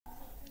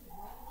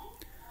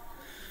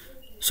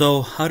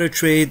So how to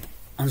trade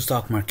on the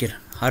stock market,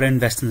 how to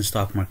invest in the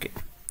stock market.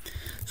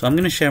 So I'm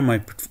going to share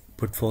my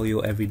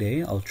portfolio every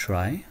day. I'll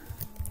try.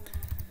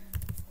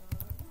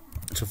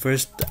 So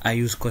first I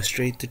use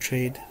Questrade to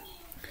trade.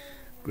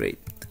 Great.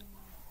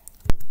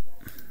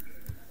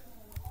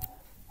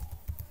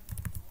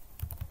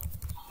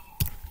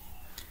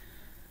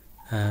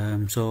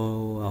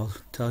 So I'll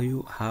tell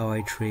you how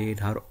I trade,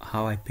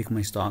 how I pick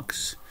my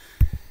stocks.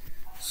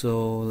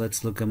 So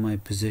let's look at my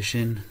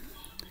position.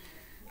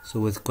 So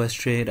with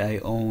Questrade, I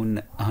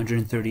own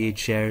 138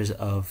 shares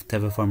of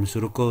Teva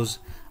Pharmaceuticals.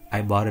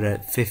 I bought it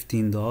at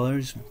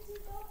 $15.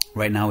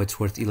 Right now it's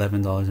worth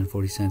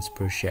 $11.40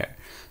 per share.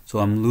 So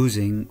I'm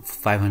losing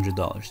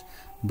 $500.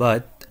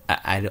 But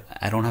I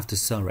don't have to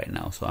sell right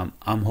now. So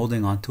I'm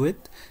holding on to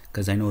it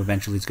because I know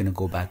eventually it's going to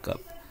go back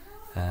up.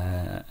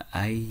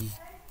 I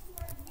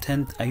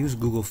use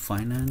Google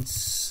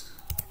Finance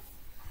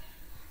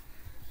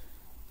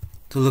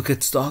to look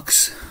at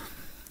stocks.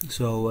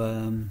 So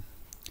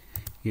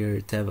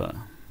here, Teva.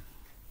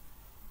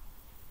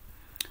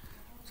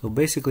 So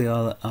basically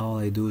all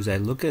I do is I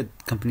look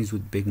at companies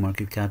with big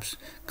market caps,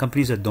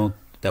 companies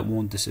that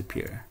won't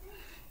disappear,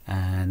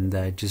 and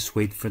I just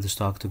wait for the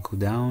stock to go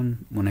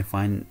down. When I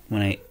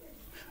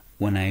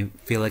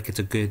feel like it's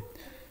a good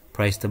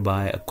price to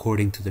buy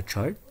according to the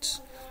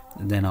charts,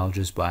 then I'll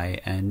just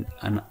buy, and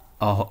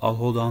I'll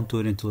hold on to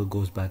it until it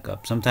goes back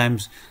up.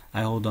 Sometimes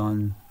I hold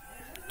on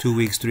 2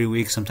 weeks, 3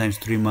 weeks, sometimes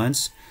 3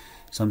 months,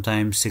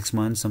 sometimes 6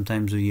 months,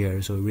 sometimes a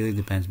year. So it really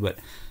depends. But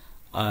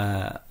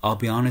I'll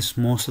be honest,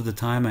 most of the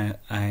time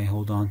I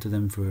hold on to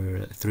them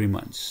for 3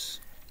 months.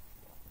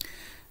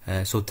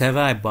 So Teva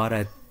I bought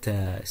at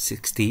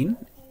 16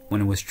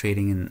 when it was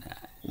trading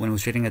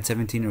at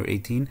 17 or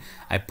 18.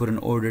 I put an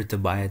order to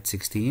buy at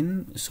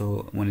 16.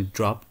 So when it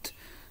dropped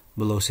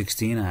below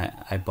 16,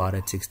 I bought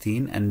at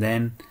 16, and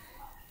then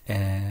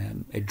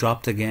it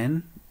dropped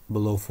again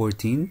below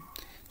 14.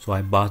 So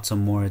I bought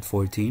some more at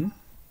 14.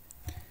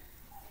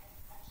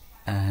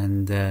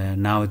 And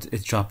now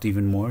it's dropped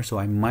even more, so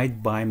I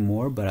might buy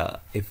more,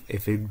 but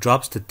if it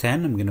drops to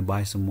 10, I'm gonna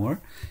buy some more.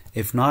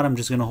 If not, I'm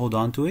just gonna hold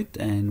on to it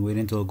and wait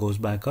until it goes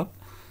back up.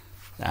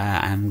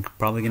 I'm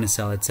probably gonna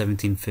sell at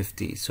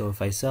 17.50. So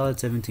if I sell at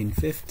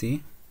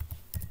 17.50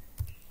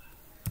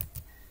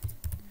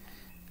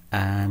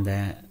 and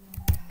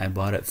I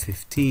bought at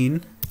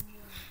 15,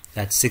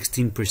 that's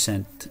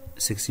 16%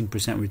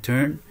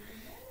 return.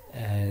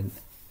 And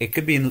it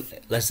could be in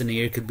less than a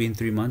year, it could be in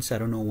 3 months. I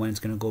don't know when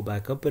it's going to go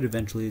back up, but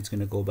eventually it's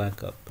going to go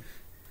back up.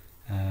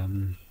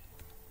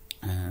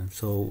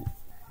 So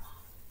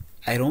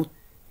I don't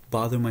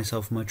bother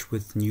myself much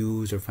with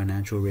news or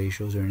financial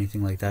ratios or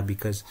anything like that,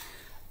 because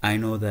I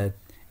know that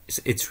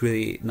it's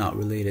really not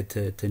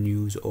related to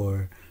news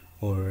or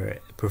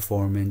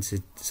performance.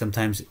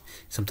 Sometimes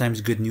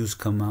good news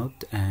come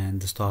out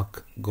and the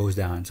stock goes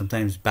down.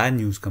 Sometimes bad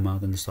news come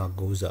out and the stock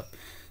goes up.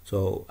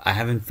 So I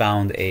haven't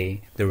found a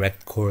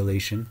direct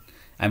correlation.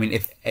 I mean,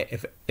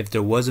 if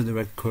there was a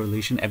direct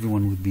correlation,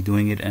 everyone would be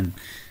doing it and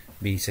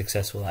be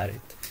successful at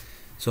it.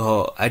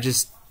 So I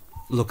just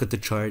look at the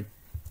chart,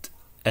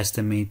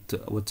 estimate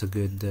what's a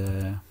good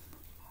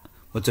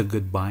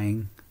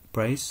buying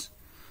price,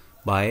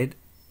 buy it,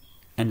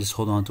 and just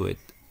hold on to it.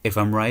 If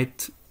I'm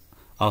right,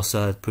 I'll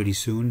sell it pretty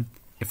soon.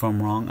 If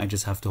I'm wrong, I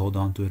just have to hold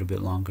on to it a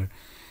bit longer.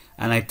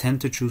 And I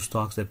tend to choose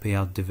stocks that pay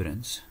out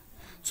dividends.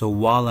 So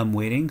while I'm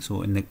waiting,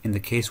 so in the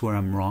case where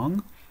I'm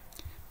wrong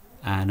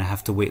and I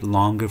have to wait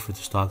longer for the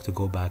stock to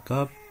go back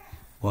up,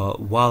 well,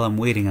 while I'm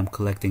waiting, I'm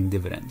collecting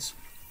dividends.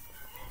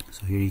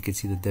 So here you can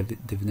see the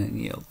dividend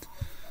yield.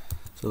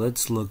 So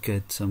let's look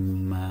at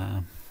some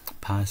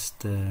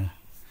past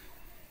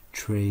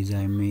trades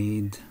I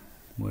made.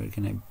 Where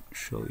can I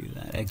show you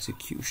that?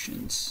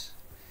 Executions.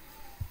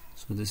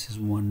 So this is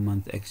 1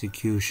 month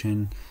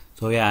execution.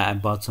 So yeah, I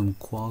bought some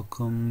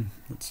Qualcomm.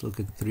 Let's look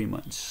at 3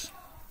 months.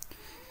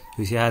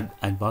 You see, I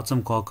bought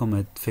some Qualcomm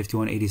at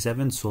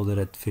 51.87, sold it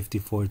at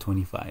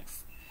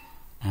 54.25,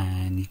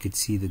 and you could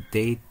see the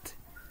date,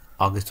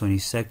 August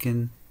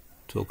 22nd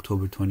to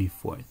October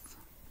 24th.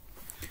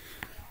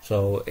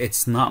 So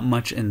it's not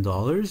much in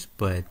dollars,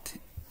 but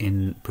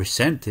in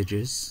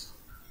percentages,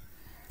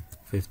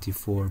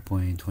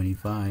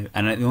 54.25.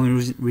 And the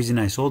only reason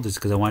I sold this is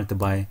because I wanted to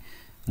buy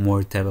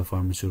more Teva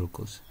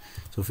Pharmaceuticals.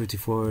 So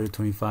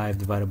 54.25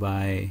 divided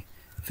by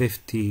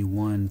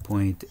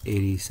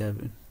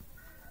 51.87.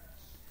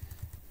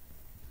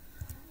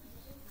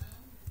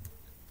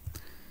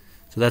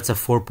 So that's a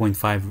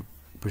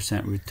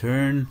 4.5%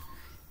 return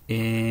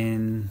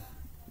in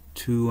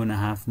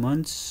 2.5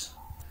 months.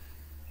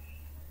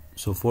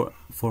 So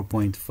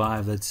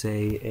 4.5, let's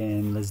say,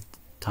 in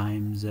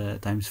times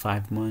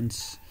 5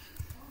 months.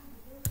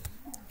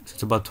 So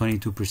it's about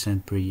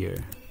 22% per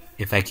year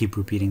if I keep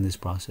repeating this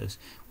process,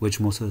 which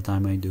most of the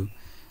time I do.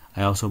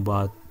 I also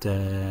bought,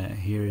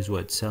 here is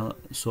what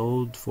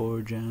sold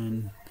for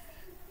Jan,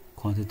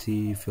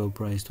 quantity, fill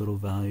price, total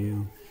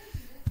value.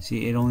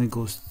 See, it only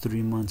goes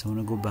 3 months. I want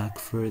to go back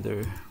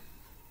further.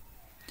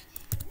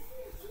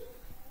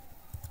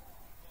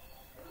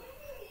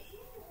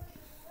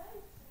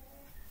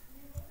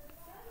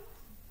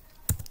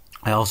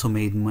 I also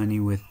made money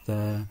with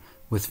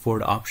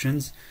Ford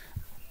options.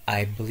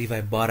 I believe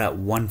I bought at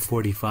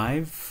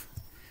 145.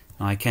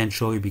 Now I can't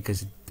show you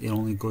because it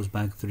only goes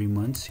back 3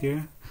 months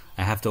here.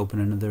 I have to open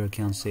another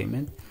account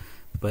statement.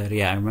 But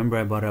yeah, I remember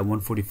I bought at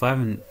 145,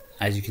 and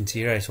as you can see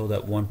here, I sold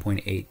at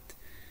 1.8.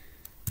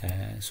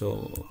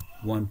 So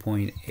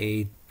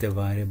 1.8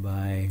 divided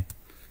by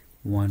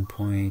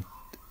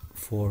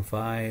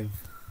 1.45,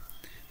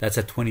 that's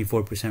a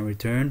 24%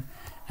 return.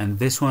 And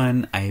this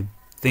one, I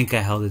think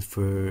I held it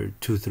for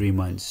 2-3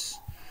 months.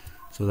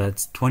 So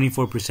that's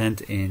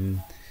 24%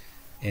 in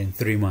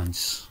 3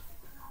 months.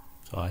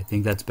 So I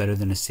think that's better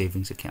than a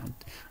savings account,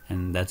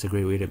 and that's a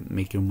great way to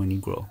make your money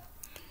grow.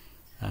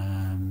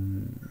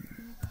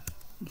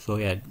 So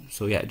yeah,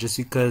 just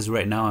because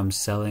right now I'm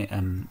selling,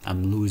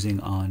 I'm losing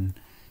on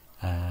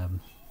Teva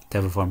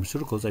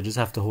Pharmaceuticals, I just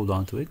have to hold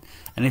on to it.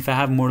 And if I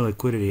have more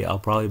liquidity, I'll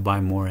probably buy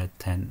more at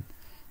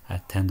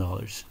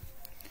 $10.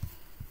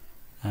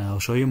 I'll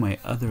show you my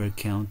other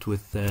account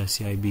with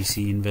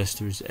CIBC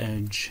Investors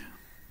Edge.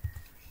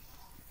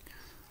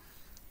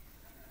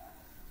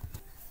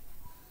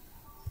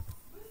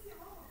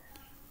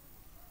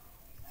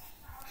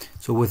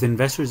 So with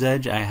Investors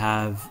Edge, I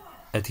have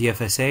a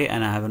TFSA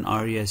and I have an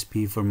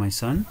RESP for my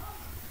son.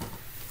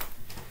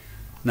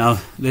 Now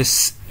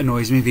this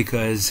annoys me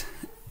because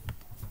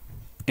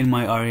in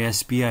my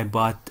RESP I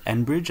bought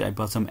Enbridge. I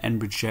bought some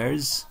Enbridge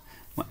shares.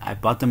 I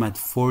bought them at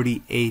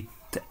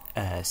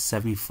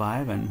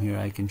 48.75, and here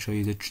I can show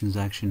you the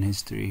transaction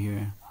history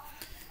here.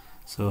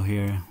 So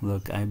here,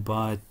 look, I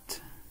bought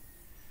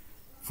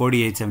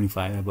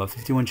 48.75. I bought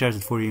 51 shares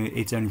at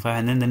 48.75,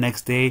 and then the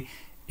next day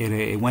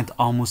it went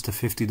almost to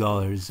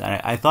 $50.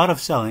 I thought of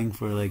selling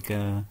for like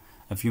a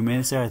few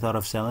minutes there. I thought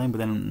of selling, but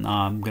then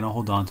I'm gonna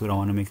hold on to it. I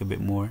want to make a bit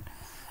more.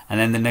 And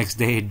then the next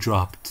day it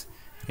dropped.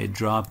 It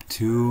dropped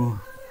to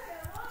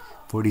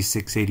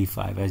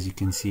 46.85, as you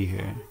can see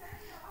here.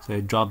 So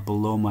it dropped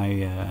below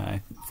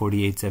my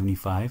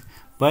 48.75.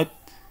 But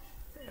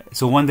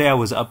so one day I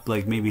was up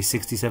like maybe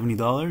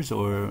 $60-$70,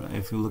 or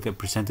if you look at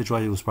percentage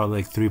wise, it was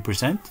probably like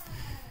 3%.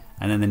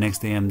 And then the next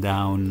day I'm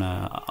down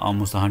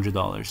almost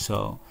 $100.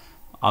 So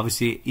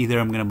obviously, either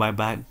I'm gonna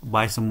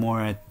buy some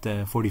more at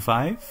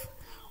 45,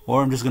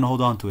 or I'm just gonna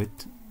hold on to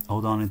it,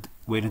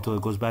 wait until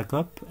it goes back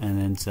up, and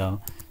then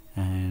sell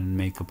and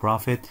make a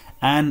profit.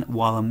 And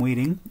while I'm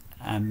waiting,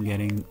 I'm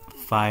getting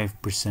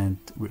 5%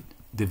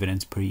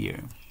 dividends per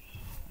year.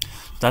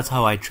 That's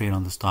how I trade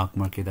on the stock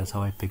market. That's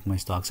how I pick my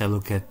stocks. I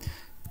look at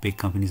big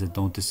companies that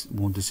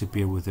won't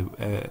disappear with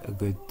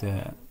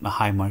a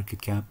high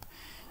market cap.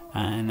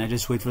 And I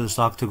just wait for the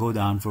stock to go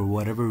down for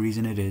whatever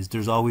reason it is.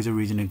 There's always a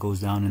reason it goes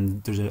down,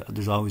 and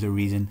there's always a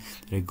reason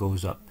that it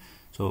goes up.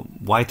 So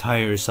why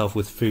tire yourself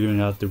with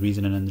figuring out the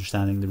reason and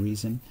understanding the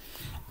reason?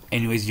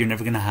 Anyways, you're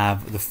never gonna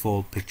have the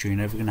full picture. You're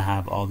never gonna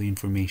have all the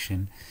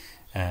information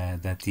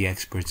that the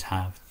experts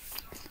have.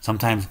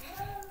 Sometimes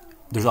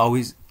there's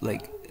always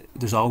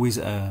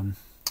a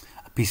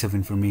piece of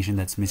information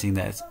that's missing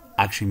that's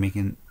actually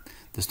making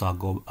the stock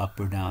go up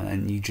or down,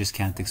 and you just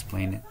can't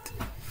explain it.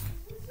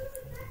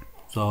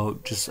 So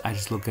I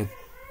just look at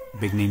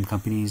big name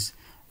companies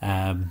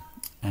and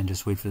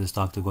just wait for the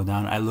stock to go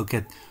down. I look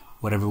at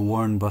whatever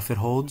Warren Buffett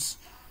holds,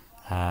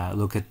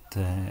 look at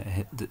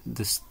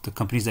the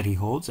companies that he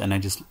holds, and I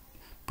just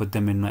put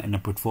them in a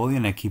portfolio,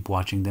 and I keep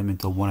watching them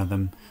until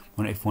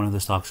if one of the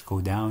stocks go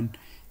down,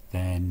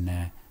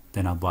 then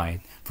I'll buy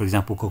it. For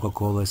example,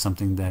 Coca-Cola is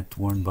something that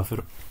Warren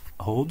Buffett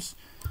holds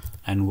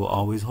and will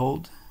always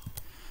hold.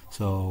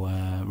 So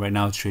right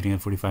now it's trading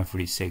at 45,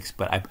 46.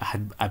 But I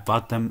had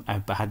bought some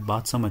at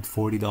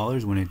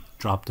 $40 when it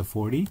dropped to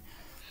 40.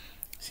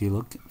 See,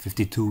 look,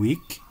 52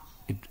 week,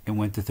 it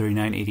went to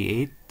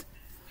 39.88,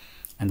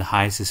 and the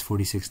highest is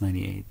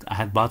 46.98. I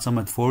had bought some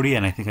at 40,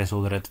 and I think I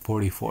sold it at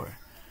 44.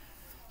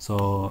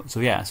 So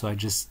I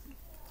just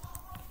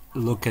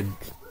look at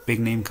big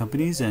name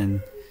companies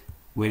and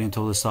wait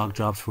until the stock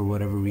drops for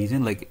whatever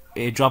reason. Like,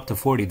 it dropped to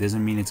 40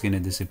 doesn't mean it's gonna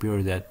disappear,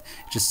 or that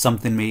just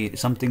something made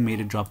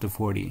it drop to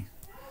 40.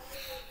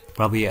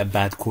 Probably a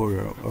bad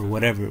quarter or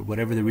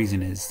whatever the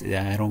reason is.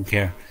 I don't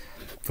care.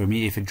 For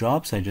me, if it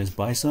drops, I just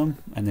buy some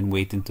and then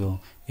wait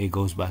until it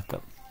goes back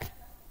up.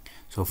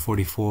 So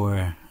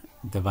 44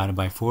 divided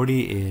by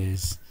 40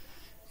 is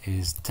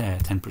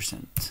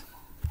 10%.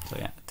 So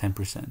yeah,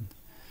 10%.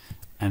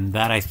 And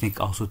that, I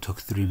think, also took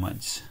 3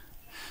 months.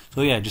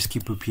 So yeah, just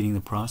keep repeating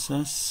the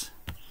process.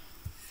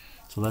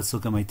 So let's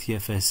look at my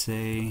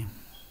TFSA.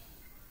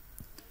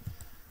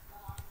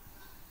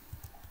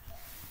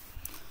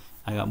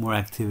 I got more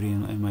activity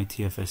in my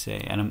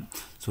TFSA, and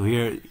so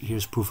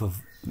here's proof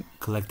of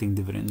collecting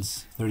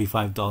dividends.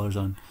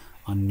 $35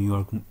 on New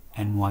York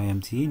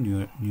NYMT,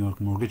 New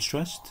York Mortgage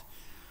Trust,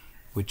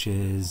 which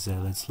is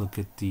let's look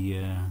at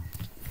the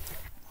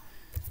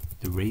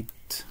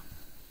rate.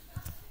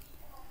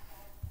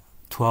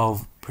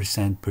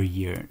 12% per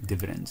year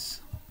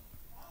dividends.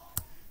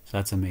 So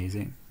that's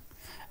amazing.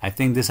 I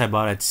think this I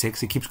bought at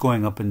 6. It keeps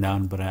going up and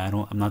down, but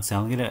I'm not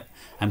selling it.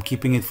 I'm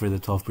keeping it for the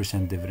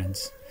 12%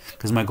 dividends,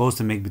 because my goal is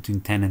to make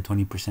between 10 and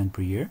 20%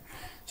 per year.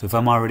 So if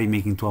I'm already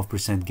making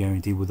 12%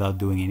 guaranteed without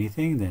doing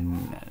anything,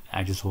 then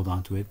I just hold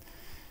on to it.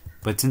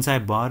 But since I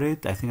bought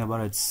it, I think I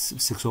bought it at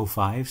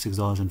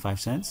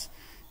 $6.05.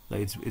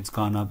 Like it's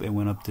gone up. It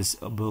went up this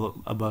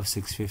above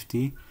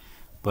 650,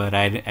 but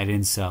I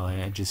didn't sell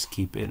it. I just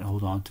keep it,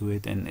 hold on to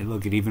it, and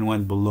look, it even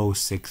went below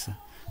 6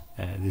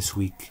 this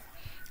week.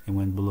 It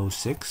went below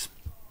 6,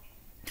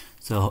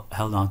 so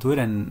held on to it,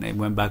 and it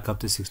went back up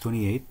to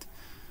 628.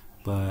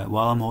 But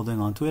while I'm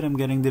holding on to it, I'm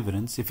getting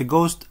dividends. If it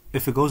goes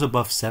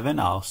above 7,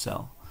 I'll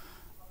sell.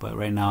 But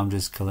right now I'm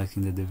just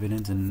collecting the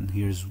dividends, and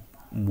here's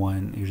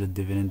a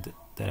dividend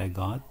that I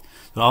got.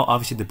 It all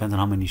obviously depends on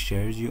how many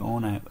shares you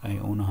own. I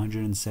own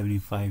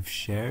 175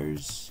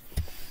 shares,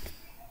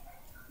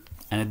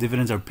 and the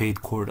dividends are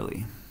paid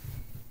quarterly.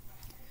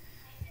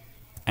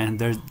 And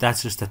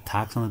that's just a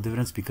tax on the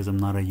dividends because I'm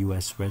not a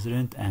U.S.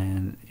 resident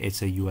and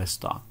it's a U.S.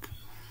 stock.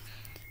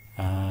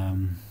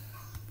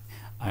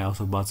 I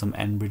also bought some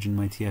Enbridge in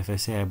my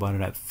TFSA. I bought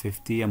it at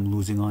 50. I'm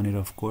losing on it,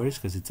 of course,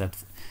 because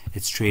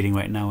it's trading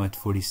right now at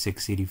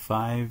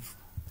 46.85.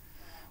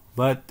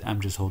 But I'm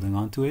just holding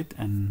on to it,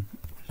 and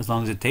as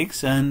long as it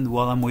takes, and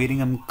while I'm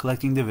waiting, I'm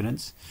collecting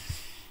dividends.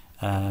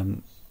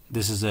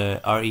 This is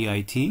a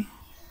REIT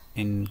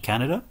in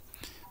Canada,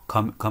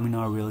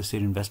 Communal Real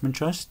Estate Investment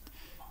Trust.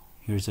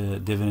 Here's a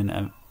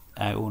dividend.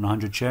 I own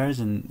 100 shares,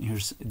 and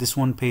this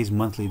one pays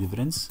monthly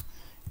dividends.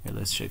 Here,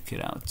 let's check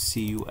it out.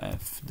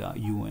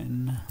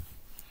 CUF.UN.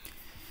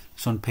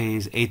 This one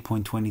pays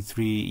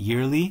 8.23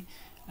 yearly,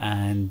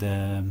 and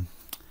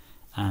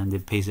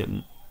it pays it.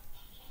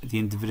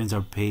 The dividends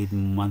are paid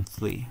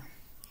monthly.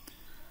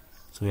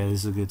 So yeah,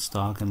 this is a good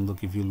stock. And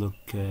look, if you look,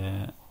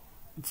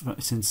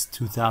 since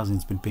 2000,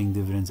 it's been paying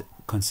dividends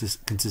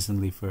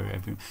consistently for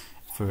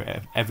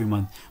every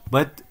month.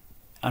 But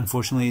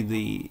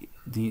unfortunately,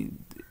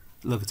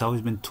 look, it's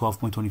always been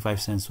 12.25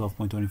 cents,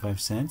 12.25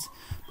 cents,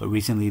 but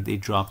recently they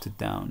dropped it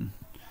down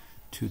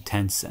to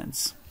 10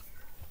 cents.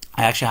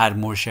 I actually had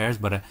more shares,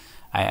 but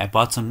I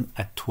bought some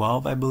at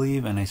 12, I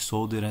believe, and I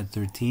sold it at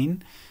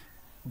 13.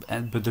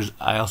 But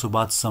I also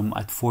bought some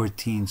at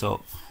 14.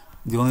 So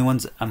the only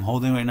ones I'm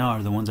holding right now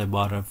are the ones I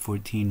bought at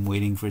 14,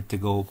 waiting for it to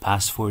go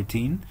past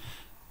 14,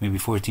 maybe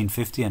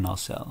 14.50, and I'll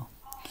sell.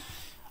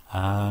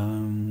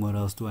 What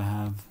else do I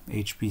have?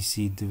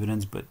 HPC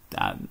dividends, but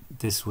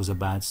this was a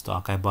bad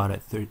stock. I bought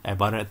it at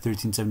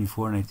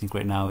 13.74, and I think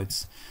right now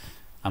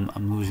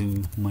I'm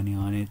losing money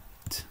on it.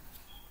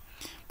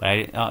 But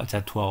it's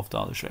at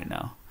 $12 right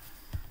now.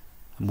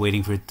 I'm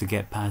waiting for it to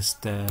get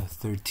past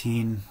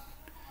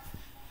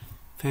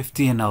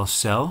 13.50, and I'll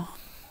sell.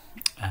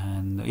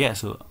 And yeah,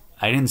 so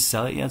I didn't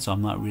sell it yet, so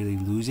I'm not really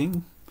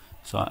losing.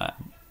 But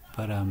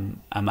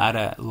I'm at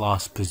a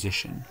loss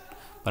position,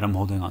 but I'm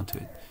holding on to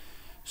it.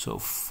 So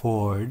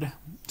Ford,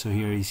 so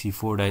here you see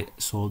Ford I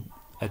sold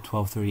at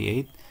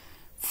 12.38.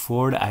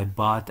 Ford I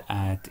bought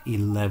at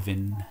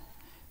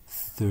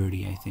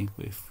 11.30, I think.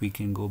 If we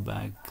can go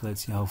back,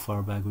 let's see how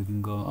far back we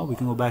can go. Oh, we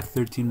can go back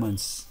 13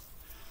 months.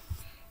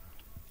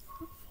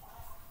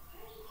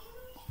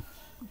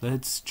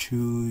 Let's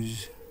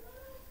choose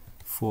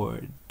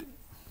Ford.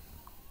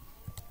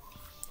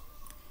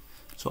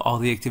 So all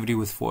the activity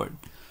with Ford.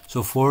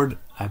 So Ford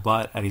I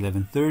bought at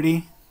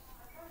 11.30.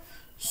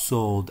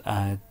 Sold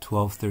at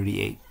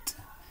 12.38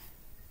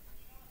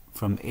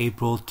 from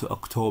April to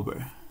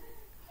October,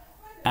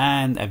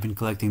 and I've been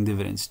collecting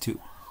dividends too.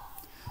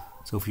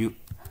 So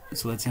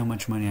let's see how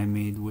much money I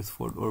made with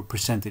Ford, or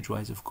percentage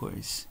wise, of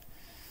course.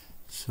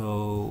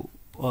 So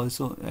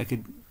also I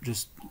could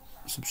just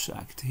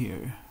subtract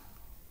here.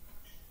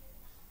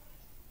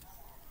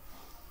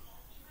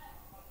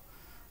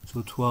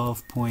 So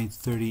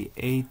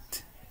 12.38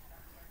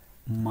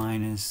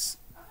 minus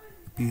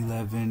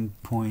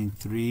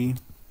 11.3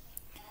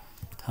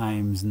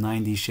 times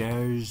 90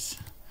 shares.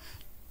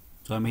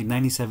 So I made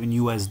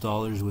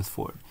 $97 with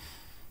Ford.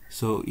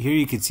 So here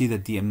you can see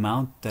that the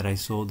amount that I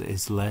sold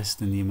is less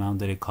than the amount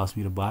that it cost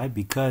me to buy,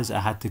 because I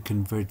had to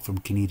convert from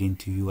Canadian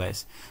to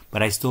US.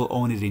 But I still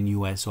own it in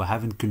US, so I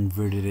haven't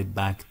converted it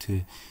back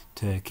to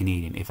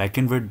Canadian. If I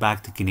convert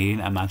back to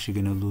Canadian, I'm actually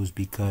going to lose,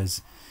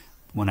 because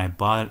when I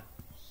bought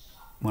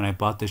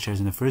the shares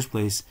in the first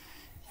place,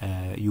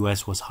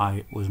 US was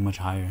much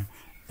higher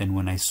than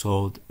when I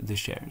sold the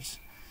shares.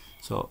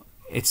 So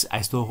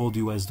I still hold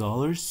US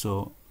dollars,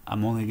 so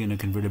I'm only going to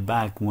convert it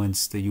back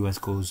once the US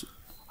goes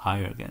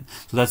higher again.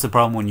 So that's the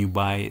problem when you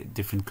buy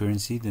different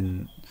currency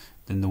than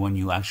the one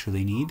you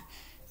actually need.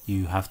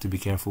 You have to be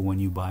careful when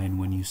you buy, and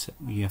when you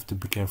have to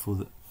be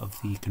careful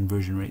of the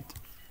conversion rate.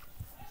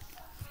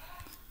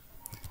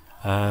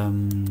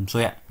 So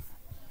yeah,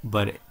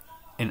 but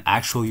in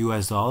actual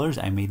US dollars,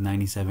 I made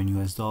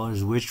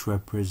 $97, which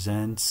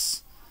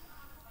represents,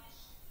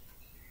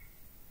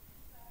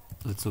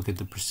 let's look at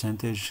the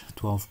percentage,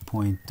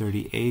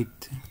 12.38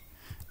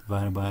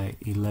 divided by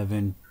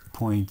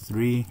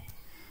 11.3.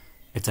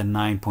 It's a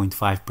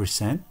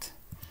 9.5%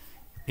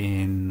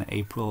 in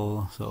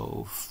April,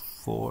 so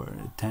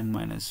 4, 10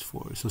 minus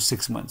 4, so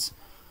 6 months.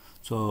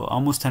 So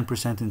almost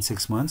 10% in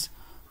 6 months,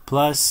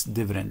 plus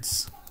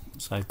dividends.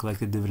 So I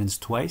collected dividends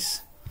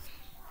twice,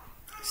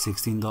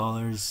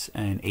 $16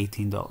 and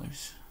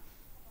 $18.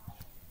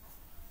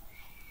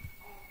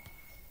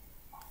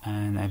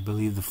 And I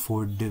believe the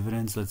 4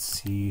 dividends, let's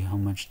see how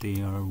much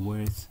they are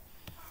worth.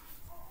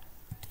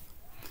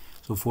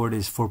 So 4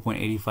 is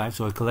 4.85,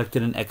 so I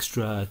collected an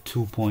extra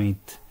 2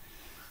 point,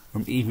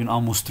 or even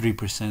almost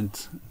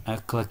 3%. I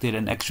collected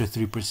an extra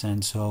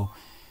 3%, so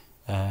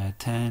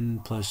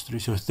 10 plus 3,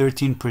 so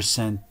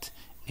 13%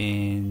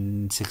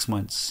 in 6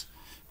 months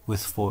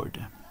with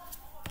Ford.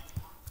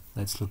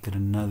 Let's look at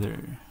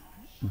another.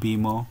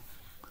 BMO.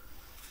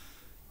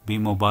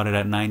 BMO bought it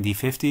at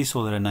 90.50,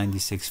 sold it at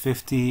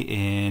 96.50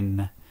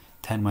 in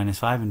 10 minus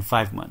 5 in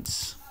 5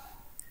 months.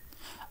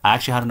 I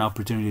actually had an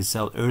opportunity to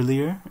sell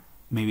earlier,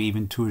 maybe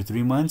even 2 or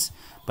 3 months,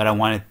 but I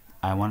wanted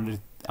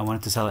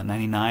to sell at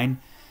 99.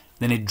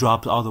 Then it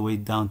dropped all the way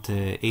down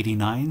to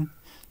 89.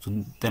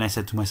 So then I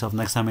said to myself,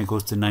 next time it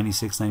goes to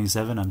 96,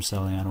 97, I'm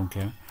selling. I don't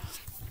care.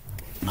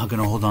 I'm not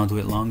gonna hold on to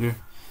it longer.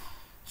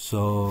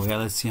 So yeah,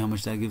 let's see how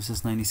much that gives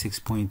us.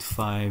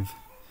 96.5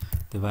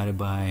 divided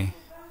by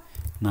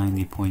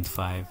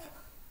 90.5.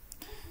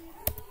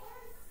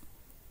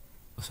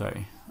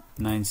 Sorry,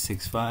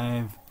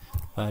 965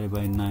 divided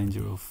by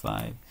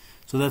 905.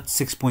 So that's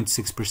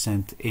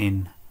 6.6%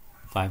 in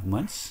 5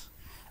 months.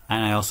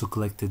 And I also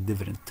collected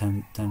dividend,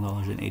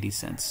 $10.80.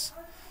 So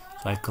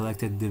I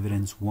collected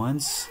dividends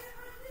once.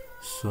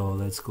 So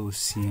let's go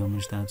see how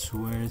much that's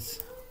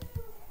worth.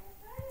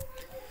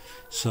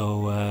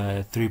 So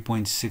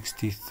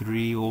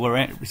 3.63. Well,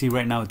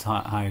 right now it's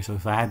higher. So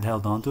if I had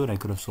held on to it, I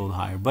could have sold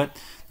higher. But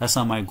that's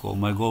not my goal.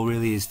 My goal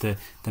really is to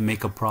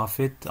make a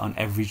profit on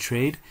every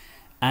trade,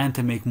 and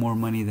to make more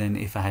money than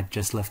if I had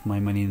just left my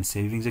money in the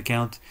savings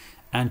account,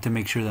 and to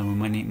make sure that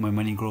my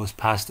money grows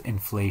past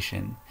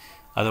inflation.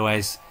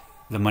 Otherwise,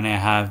 the money I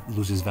have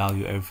loses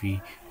value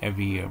every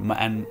year.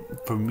 And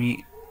for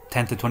me,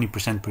 10 to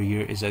 20% per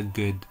year is a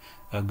good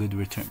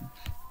return.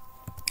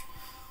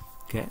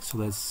 Okay, so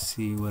let's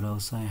see what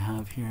else I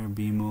have here.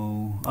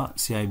 BMO,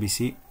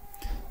 CIBC,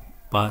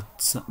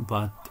 but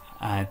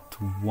at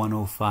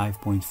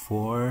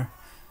 105.4,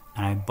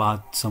 and I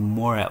bought some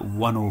more at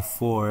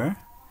 104,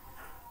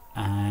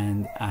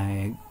 and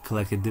I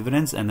collected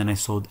dividends, and then I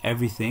sold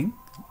everything.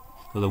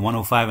 So the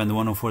 105 and the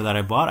 104 that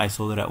I bought, I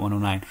sold it at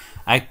 109.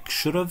 I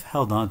should have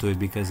held on to it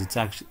because it's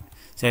actually,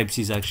 CIBC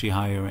is actually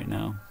higher right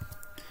now.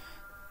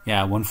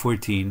 Yeah,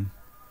 114.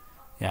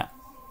 Yeah,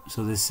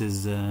 so this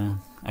is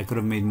I could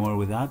have made more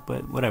with that,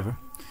 but whatever,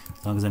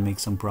 as long as I make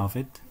some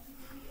profit.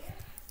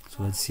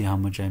 So let's see how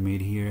much I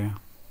made here.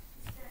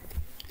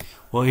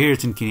 Well, here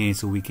it's in Canadian,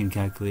 so we can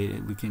calculate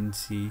it. We can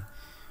see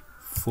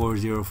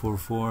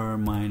 4044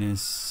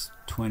 minus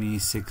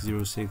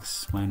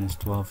 2606 minus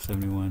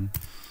 1271.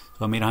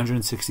 So I made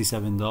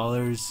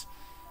 $167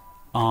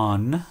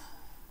 on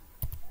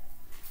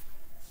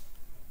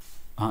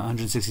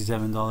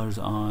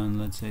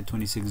let's say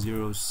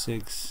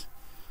 2606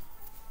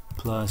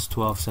 plus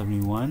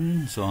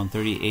 1271, so on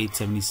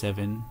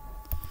 3877.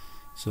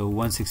 So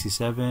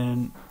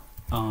 167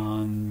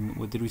 on,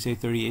 what did we say,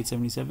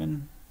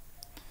 3877?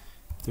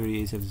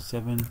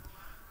 3877.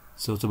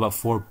 So it's about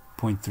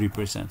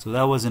 4.3%. So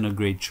that wasn't a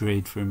great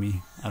trade for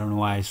me. I don't know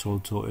why I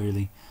sold so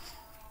early,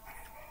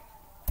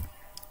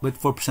 but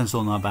 4%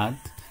 still not bad,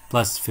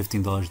 plus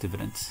 $15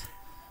 dividends.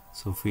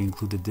 So if we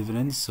include the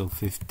dividends, so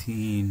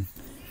 15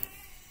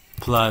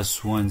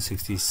 plus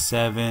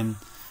 167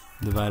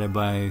 divided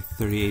by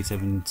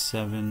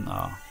 3877,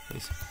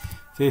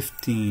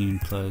 15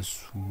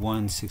 plus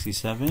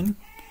 167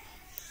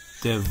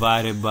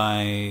 divided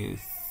by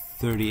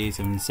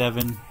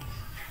 3877,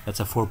 that's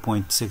a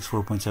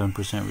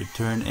 4.7%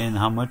 return. And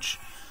how much?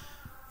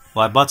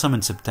 Well, I bought some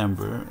in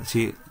September.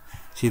 See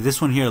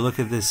this one here, look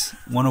at this,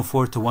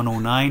 104 to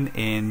 109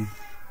 in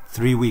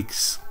 3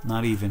 weeks,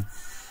 not even.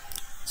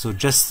 So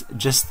just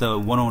the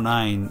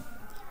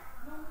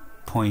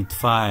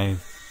 109.5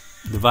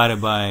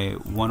 divided by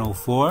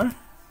 104,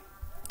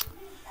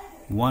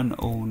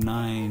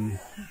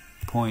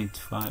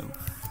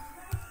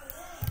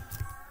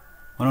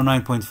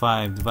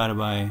 109.5 divided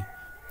by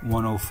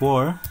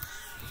 104,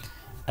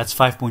 that's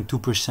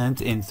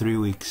 5.2% in 3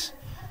 weeks.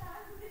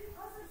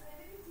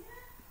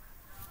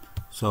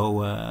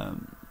 So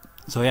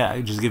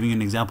yeah, just giving you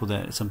an example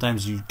that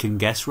sometimes you can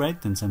guess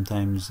right, and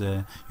sometimes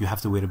you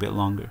have to wait a bit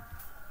longer.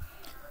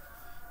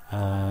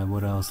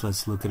 What else?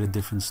 Let's look at a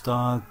different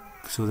stock.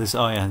 So this,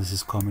 this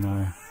is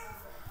Cominar.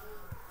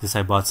 This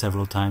I bought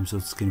several times, so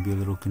it's going to be a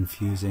little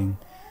confusing.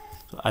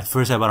 So at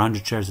first I bought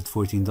 100 shares at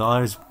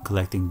 $14,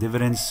 collecting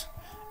dividends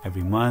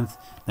every month.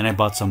 Then I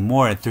bought some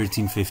more at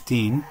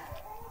 $13.15,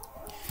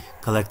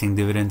 collecting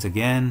dividends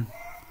again.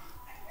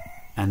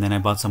 And then I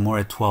bought some more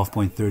at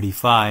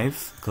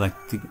 12.35,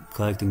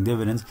 collecting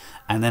dividends.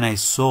 And then I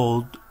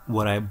sold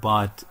what I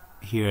bought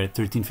here at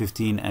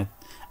 13.15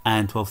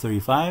 and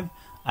 12.35.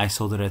 I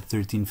sold it at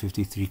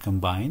 13.53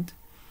 combined.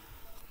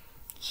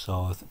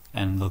 So,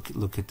 and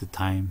look at the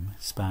time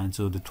span.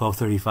 So the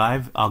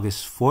 12:35,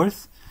 August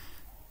 4th,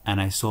 and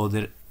I sold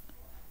it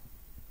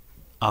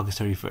August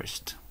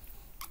 31st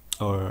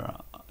or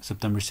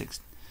September 6th.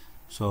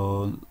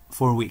 So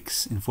 4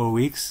 weeks. In 4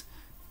 weeks,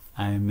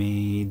 I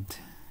made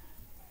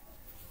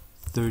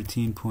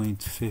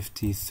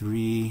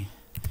 13.53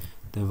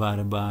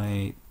 divided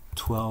by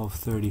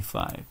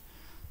 12.35.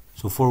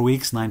 So 4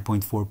 weeks,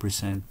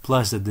 9.4%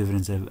 plus the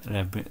dividends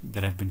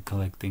that I've been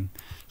collecting.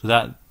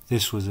 So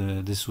this was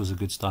a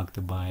good stock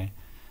to buy,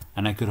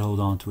 and I could hold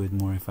on to it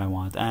more if I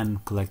want.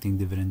 And collecting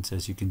dividends,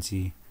 as you can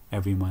see,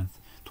 every month,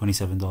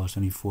 $27,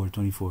 $24,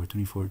 $24,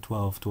 $24,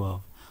 $12,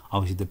 $12.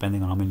 Obviously,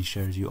 depending on how many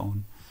shares you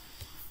own.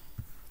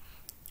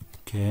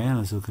 Okay,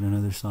 let's look at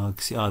another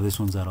stock. See, this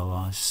one's at a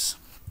loss.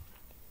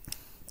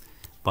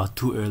 Bought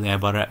too early. I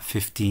bought it at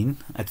 15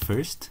 at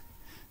first.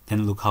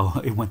 Then look how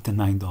it went to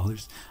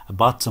 $9. I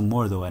bought some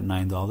more though at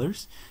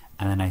 $9,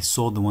 and then I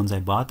sold the ones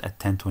I bought at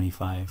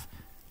 $10.25.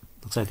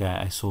 Looks like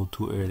I sold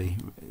too early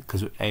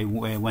because I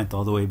went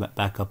all the way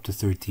back up to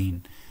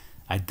 13.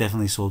 I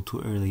definitely sold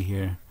too early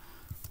here,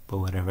 but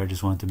whatever. I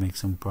just wanted to make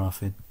some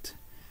profit.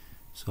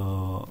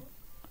 So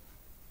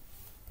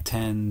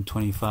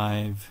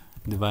 10.25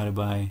 divided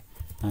by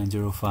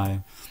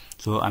 905.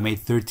 So I made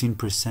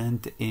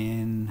 13%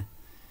 in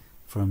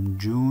from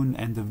June,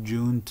 end of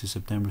June to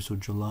September. So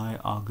July,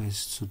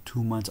 August, so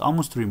 2 months,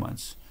 almost 3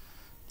 months,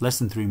 less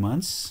than 3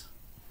 months.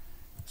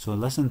 So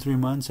less than 3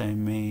 months, I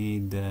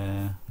made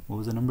what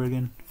was the number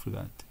again?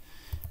 Forgot.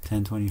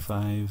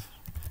 1025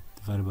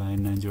 divided by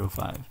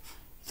 905.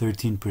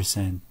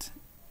 13%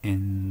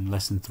 in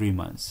less than 3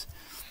 months,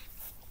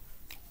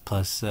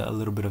 plus a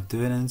little bit of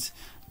dividends.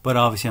 But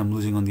obviously, I'm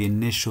losing on the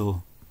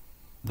initial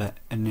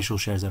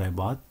shares that I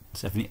bought.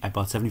 I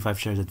bought 75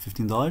 shares at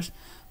 $15,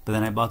 but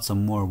then I bought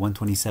some more,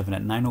 127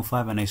 at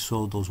 905, and I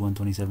sold those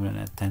 127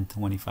 at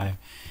 1025,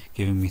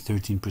 giving me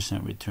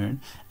 13%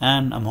 return.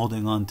 And I'm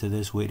holding on to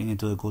this, waiting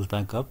until it goes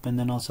back up, and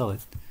then I'll sell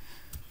it.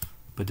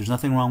 But there's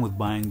nothing wrong with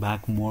buying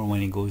back more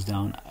when it goes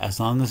down, as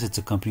long as it's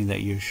a company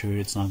that you're sure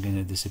it's not going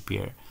to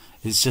disappear.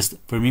 It's just,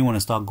 for me, when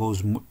a stock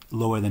goes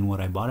lower than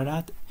what I bought it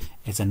at,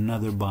 it's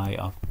another buying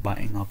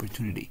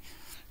opportunity.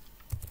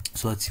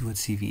 So let's see what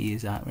CVE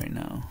is at right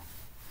now.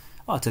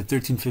 Oh, it's at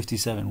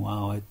 13.57.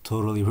 Wow, I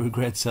totally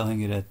regret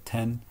selling it at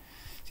 10.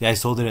 See, I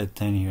sold it at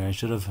 10 here. I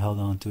should have held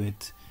on to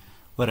it.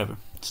 Whatever,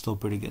 it's still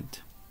pretty good,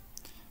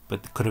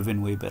 but it could have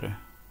been way better.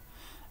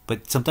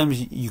 But sometimes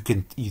you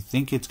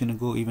think it's gonna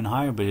go even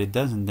higher, but it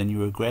doesn't. Then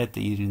you regret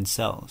that you didn't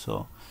sell.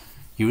 So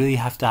you really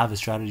have to have a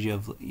strategy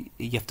of,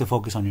 you have to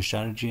focus on your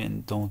strategy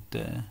and don't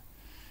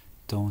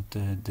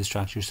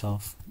distract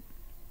yourself.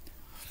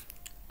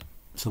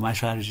 So my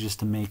strategy is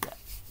to make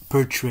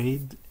per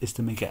trade is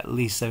to make at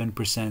least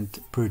 7%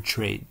 per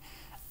trade,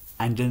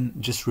 and then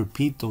just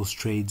repeat those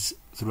trades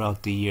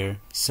throughout the year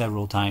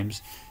several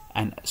times,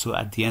 and so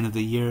at the end of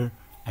the year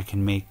I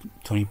can make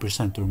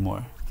 20% or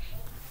more.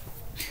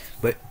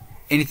 But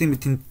anything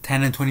between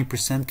 10 and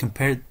 20%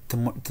 compared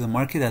to the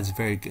market, that's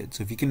very good.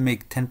 So if you can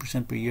make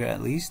 10% per year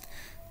at least,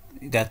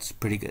 that's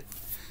pretty good,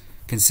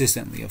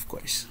 consistently, of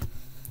course.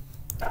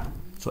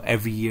 So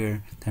every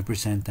year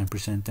 10%,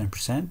 10%,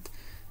 10%,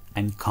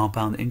 and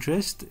compound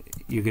interest,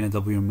 you're going to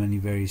double your money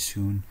very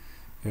soon.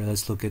 Here,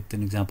 let's look at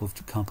an example of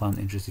compound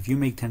interest. If you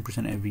make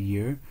 10% every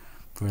year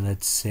for,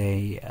 let's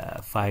say,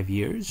 5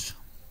 years,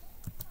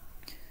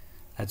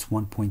 that's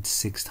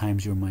 1.6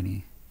 times your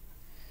money.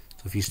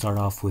 So if you start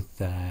off with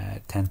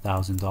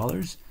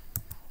 $10,000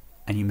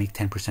 and you make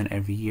 10%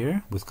 every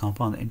year with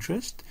compound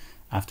interest,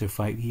 after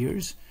 5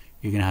 years,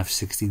 you're going to have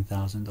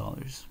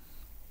 $16,000.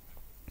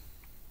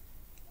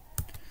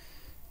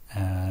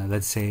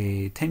 Let's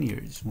say 10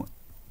 years,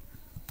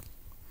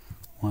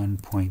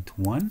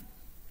 1.1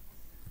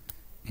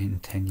 in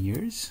 10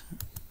 years. You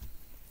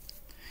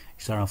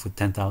start off with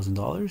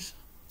 $10,000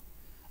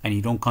 and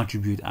you don't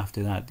contribute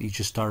after that. You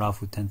just start off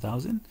with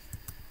 10,000.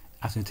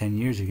 After 10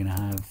 years, you're gonna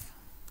have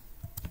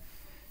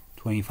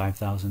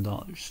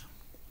 $25,000.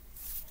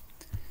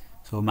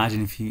 So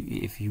imagine if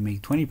you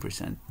make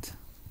 20%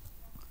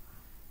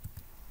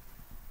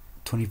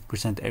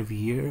 every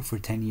year for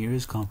 10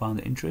 years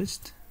compound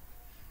interest.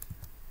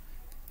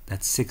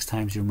 That's 6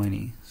 times your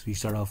money. So you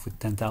start off with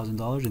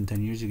 $10,000. In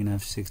 10 years, you're gonna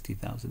have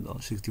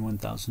 $60,000,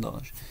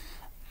 $61,000,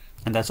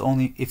 and that's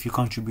only if you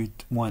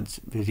contribute once.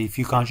 But if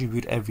you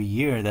contribute every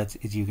year,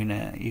 you're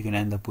gonna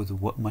end up with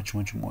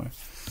much more.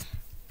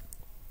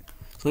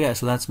 So yeah,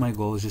 so that's my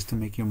goal, is just to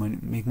make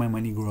my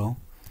money grow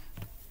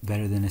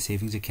better than a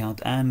savings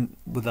account, and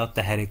without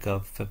the headache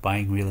of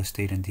buying real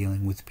estate and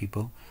dealing with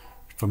people.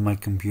 From my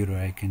computer,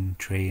 I can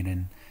trade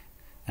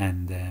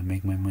and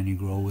make my money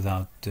grow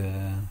without.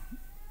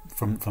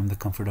 From the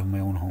comfort of my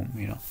own home,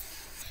 you know.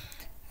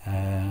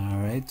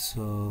 Alright,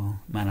 so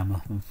man,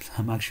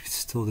 I'm actually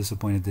still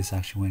disappointed this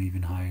actually went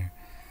even higher.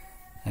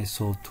 I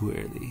sold too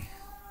early,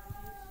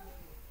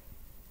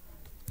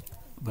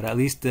 but at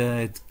least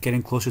it's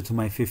getting closer to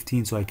my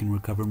 15, so I can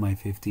recover my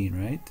 15,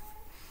 right?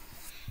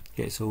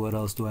 Okay, so what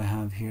else do I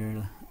have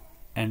here?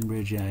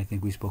 Enbridge, yeah, I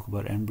think we spoke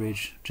about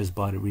Enbridge. Just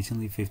bought it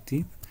recently,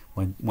 50.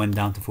 Went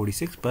down to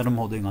 46, but I'm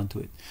holding on to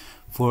it.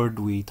 Ford,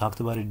 we talked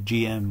about it.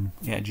 GM,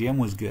 yeah, GM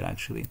was good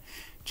actually.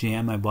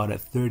 GM I bought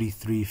at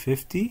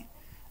 33.50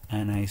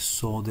 and I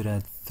sold it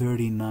at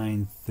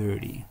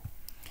 39.30.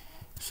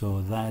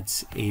 So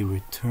that's a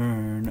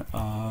return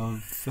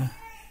of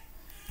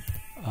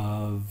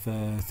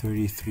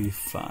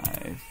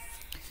 33.5.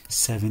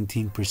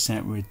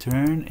 17%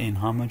 return in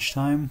how much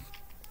time?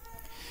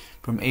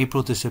 From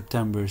April to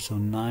September, so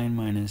 9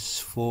 minus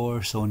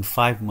 4, so in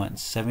 5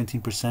 months.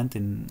 17%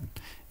 in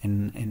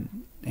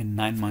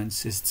 9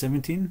 months. Is it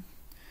 17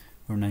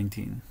 or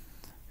 19?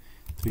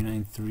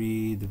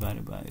 393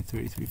 divided by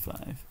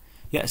 33.5.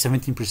 Yeah,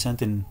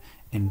 17%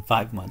 in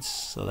 5 months.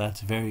 So that's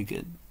very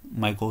good.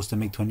 My goal is to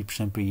make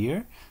 20% per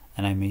year,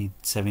 and I made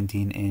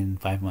 17 in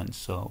 5 months.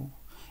 So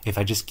if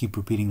I just keep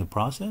repeating the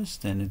process,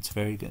 then it's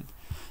very good.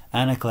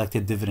 And I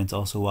collected dividends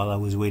also while I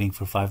was waiting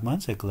for 5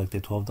 months. I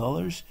collected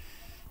 $12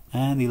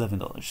 and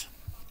 $11.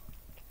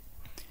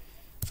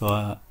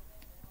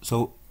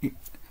 So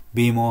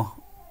BMO.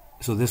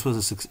 So this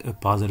was a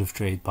positive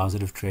trade.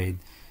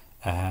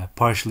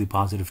 Partially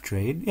positive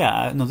trade.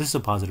 Yeah, no, this is a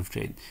positive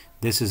trade.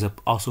 This is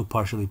also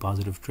partially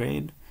positive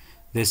trade.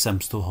 This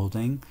I'm still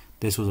holding.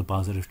 This was a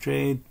positive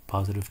trade.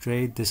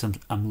 This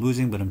I'm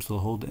losing, but I'm still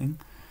holding.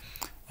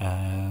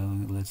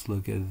 Let's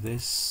look at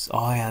this.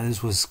 Oh yeah,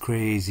 this was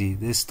crazy.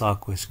 This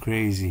stock was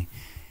crazy.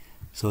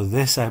 So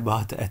this I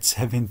bought at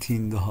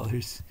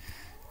 $17.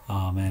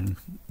 Oh man,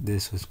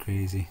 this was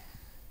crazy.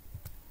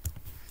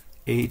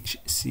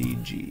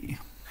 HCG.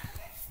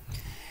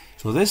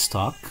 So this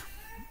stock.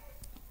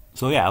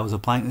 So yeah, I was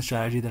applying the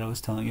strategy that I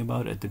was telling you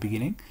about at the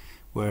beginning,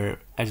 where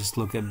I just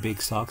look at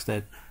big stocks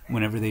that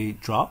whenever they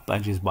drop, I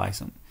just buy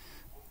some.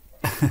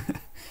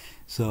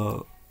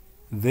 So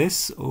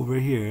this over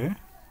here.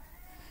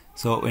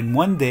 So in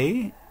one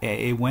day,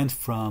 it went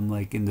from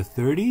like in the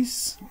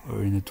 30s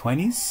or in the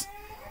 20s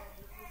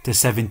to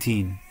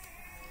 17.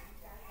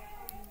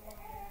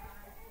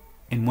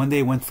 In one day,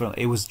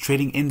 it was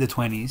trading in the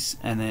 20s,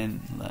 and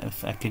then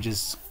if I could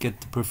just get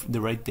the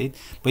right date,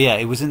 but yeah,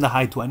 it was in the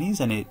high 20s,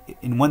 and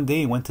in one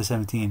day it went to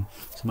 17.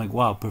 So I'm like,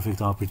 wow,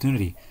 perfect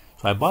opportunity.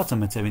 So I bought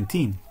some at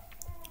 17.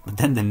 But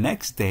then the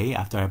next day,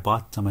 after I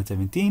bought some at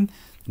 17,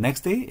 the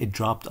next day it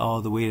dropped all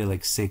the way to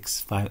like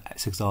 $6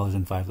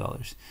 and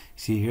 $5.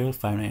 See here,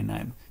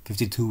 $5.99.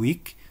 52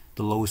 week,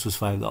 the lowest was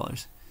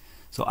 $5.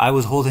 So I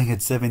was holding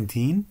at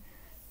 17,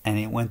 and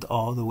it went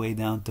all the way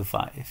down to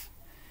 5.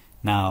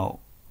 Now,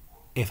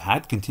 if I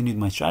had continued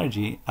my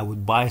strategy, I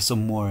would buy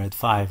some more at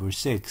 5 or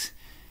 6,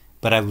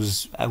 but I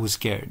was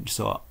scared,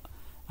 so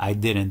I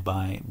didn't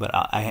buy. But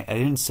I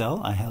didn't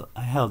sell. I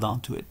held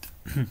on to it.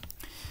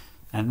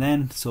 And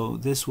then, so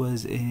this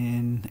was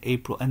in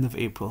April, end of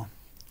April.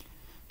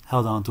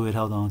 Held on to it.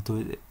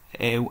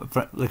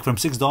 Like from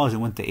 $6, it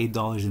went to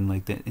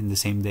 $8 in the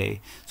same day.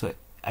 So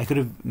I could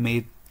have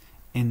made,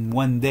 in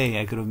one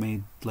day, I could have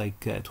made like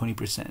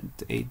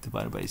 20%. 8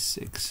 divided by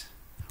 6,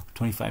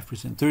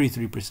 25%,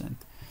 33%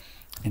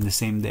 in the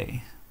same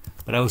day.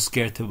 But I was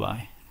scared to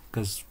buy,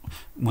 because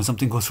when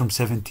something goes from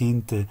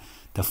 17 to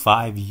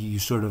 5, you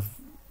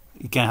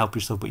can't help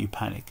yourself but you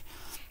panic.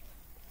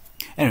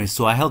 Anyway,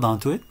 so I held on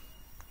to it,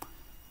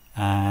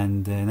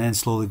 and then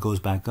slowly goes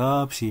back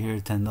up. See here,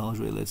 $10.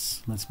 Wait,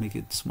 let's make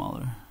it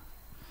smaller.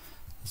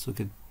 Let's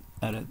look at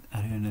it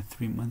in a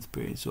 3-month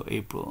period. So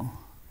April.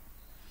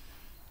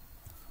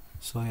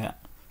 So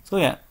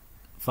yeah,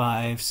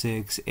 5,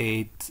 6,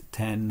 8,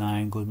 10,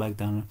 9 goes back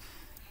down,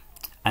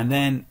 and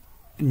then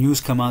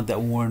news come out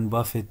that Warren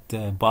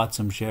Buffett bought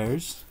some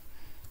shares.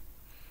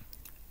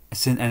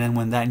 And then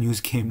when that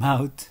news came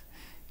out,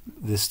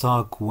 the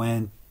stock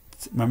went.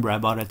 Remember, I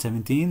bought at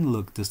 17.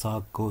 Look, the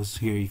stock goes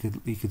here.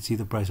 You could see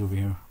the price over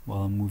here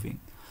while I'm moving.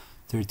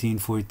 13,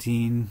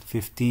 14,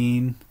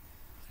 15,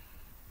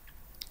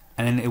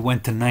 and then it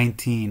went to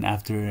 19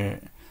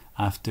 after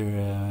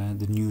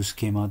the news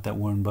came out that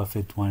Warren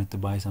Buffett wanted to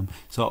buy some.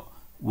 So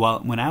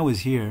when I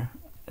was here,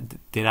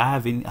 did I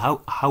have any?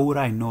 How would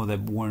I know that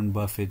Warren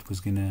Buffett was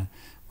gonna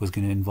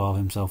involve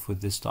himself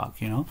with this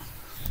stock? You know.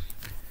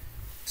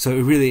 So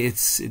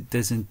it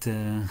doesn't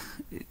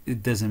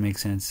make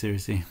sense,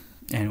 seriously.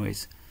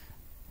 Anyways,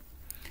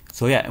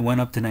 so yeah, it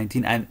went up to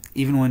 19, and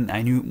even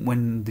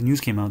when the news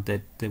came out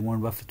that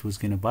Warren Buffett was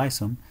gonna buy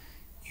some,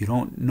 you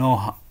don't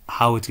know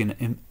how it's gonna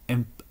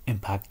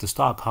impact the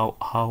stock.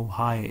 How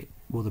high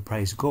will the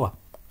price go up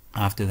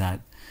after that?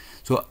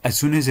 So as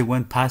soon as it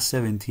went past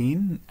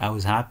 17, I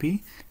was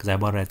happy because I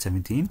bought it at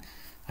 17.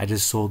 I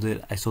just sold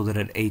it. I sold it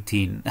at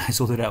 18. I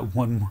sold it at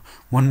one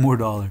more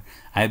dollar.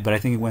 But I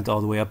think it went all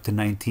the way up to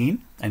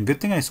 19. And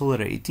good thing I sold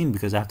it at 18,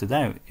 because after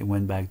that it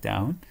went back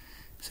down.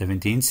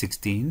 17,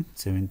 16,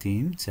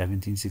 17,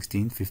 17,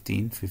 16,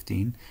 15,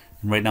 15.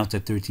 And right now it's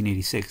at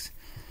 13.86.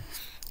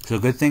 So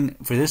good thing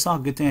for this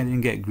stock. Good thing I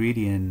didn't get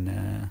greedy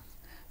and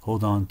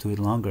hold on to it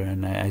longer,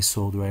 and I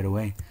sold right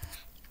away.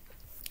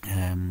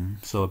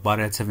 So I bought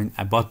it at 7.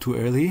 I bought too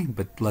early,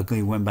 but luckily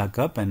it went back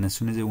up, and as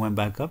soon as it went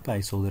back up,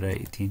 I sold it at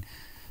 18.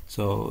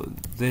 So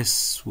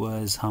this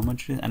was how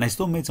much, and I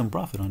still made some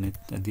profit on it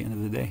at the end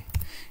of the day.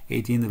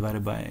 18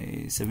 divided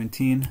by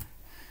 17,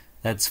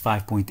 that's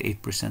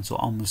 5.8%, so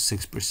almost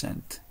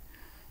 6%.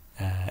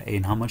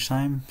 In how much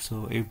time?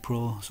 So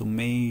April, so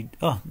May,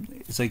 oh,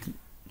 it's like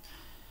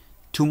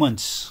 2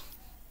 months.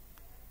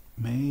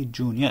 May,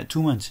 June, yeah,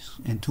 2 months.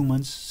 In 2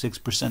 months,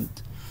 6%.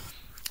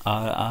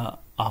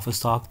 Off a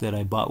stock that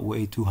I bought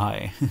way too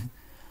high.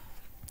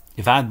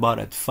 If I had bought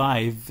at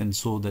 5 and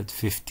sold at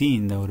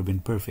 15, that would have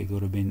been perfect.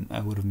 I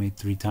would have made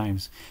 3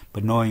 times.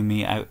 But knowing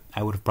me, I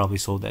would have probably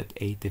sold at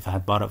 8. If I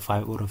had bought at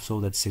 5, I would have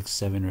sold at 6,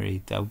 7, or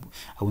 8. I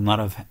would not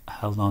have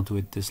held on to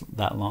it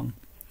that long.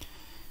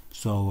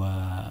 So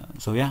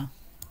yeah.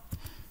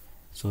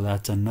 So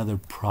that's another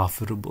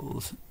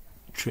profitable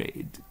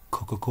trade.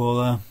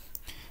 Coca-Cola,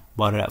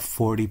 bought it at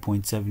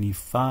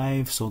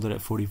 40.75, sold it at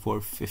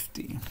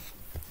 44.50.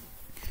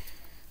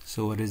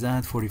 So what is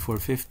that?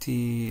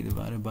 44.50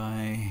 divided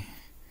by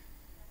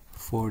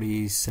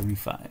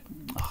 40.75.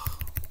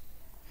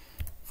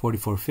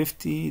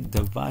 44.50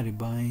 divided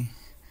by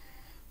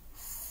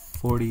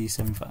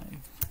 40.75.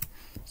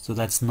 So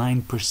that's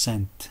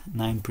 9%.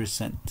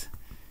 9%.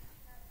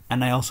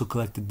 And I also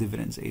collected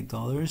dividends,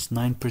 $8.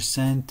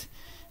 9%.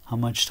 How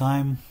much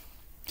time?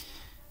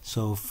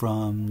 So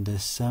from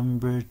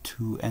December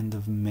to end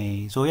of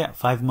May. So yeah,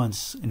 5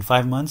 months. In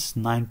 5 months,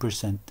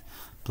 9%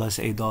 plus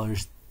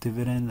 $8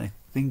 dividend. I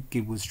think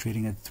it was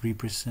trading at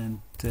 3%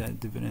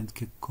 dividend.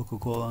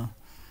 Coca-Cola.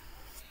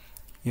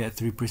 Yeah,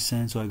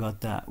 3%. So I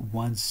got that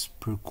once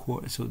per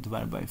quarter. So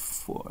divided by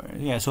 4.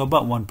 Yeah, so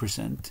about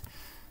 1%.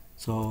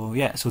 So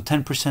yeah, so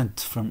 10%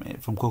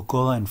 from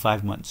Coca-Cola in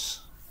 5 months.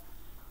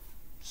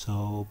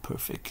 So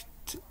perfect.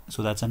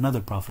 So that's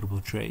another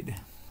profitable trade.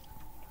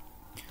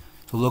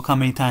 So look how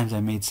many times I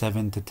made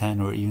 7 to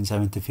 10 or even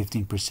 7 to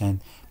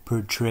 15%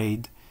 per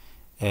trade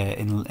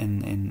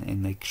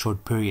in like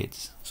short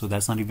periods. So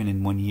that's not even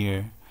in 1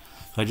 year.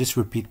 So I just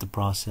repeat the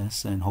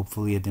process, and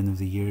hopefully at the end of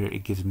the year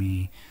it gives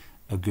me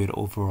a good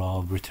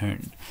overall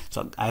return.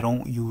 So I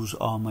don't use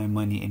all my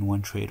money in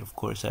one trade, of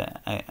course. So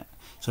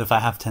if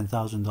I have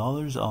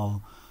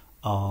 $10,000,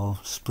 I'll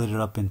split it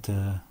up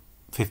into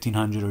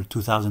 $1,500 or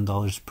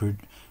 $2,000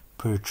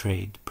 per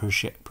trade, per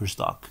share, per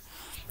stock.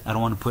 I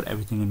don't want to put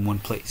everything in one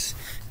place.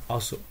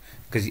 Also,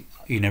 because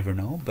you never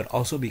know, but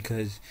also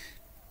because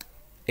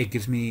it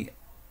gives me,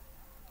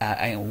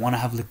 I want to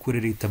have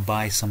liquidity to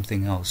buy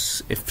something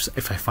else.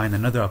 If I find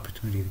another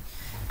opportunity,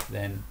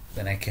 then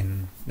I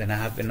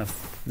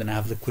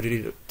have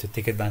liquidity to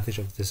take advantage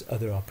of this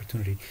other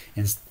opportunity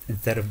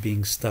instead of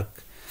being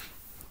stuck.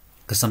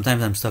 Because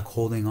sometimes I'm stuck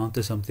holding on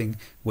to something,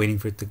 waiting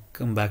for it to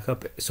come back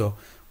up. So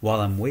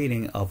while I'm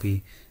waiting, I'll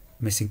be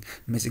missing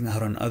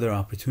out on other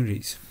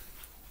opportunities.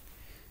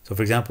 So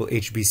for example,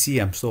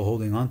 HBC, I'm still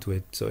holding on to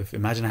it. So if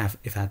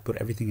I had put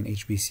everything in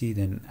HBC,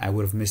 then I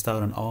would have missed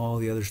out on all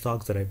the other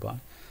stocks that I bought.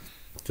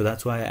 So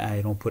that's why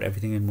I don't put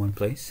everything in one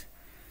place.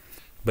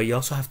 But you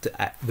also have to,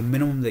 the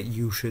minimum that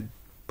you should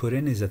put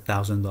in is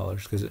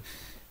 $1,000,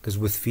 because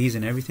with fees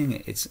and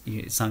everything, it's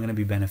not going to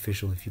be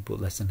beneficial if you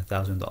put less than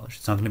 $1,000.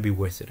 It's not going to be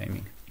worth it. I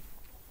mean,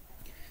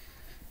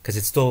 because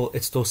it's still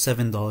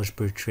 $7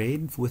 per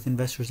trade with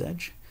Investor's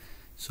Edge.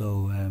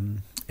 So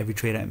every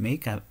trade I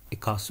make, it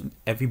costs,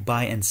 every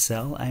buy and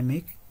sell I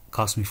make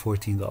costs me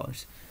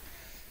 $14.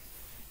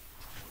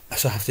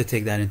 So I have to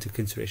take that into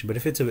consideration. But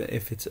if it's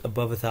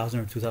above $1,000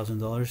 or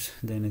 $2,000,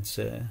 then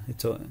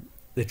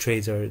the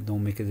trades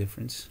don't make a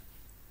difference.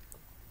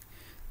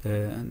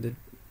 The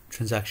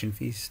transaction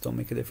fees don't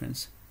make a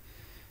difference.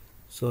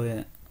 So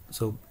yeah,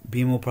 so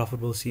BMO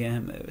profitable,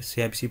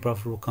 CIBC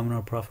profitable,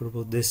 Commodore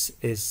profitable. This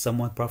is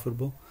somewhat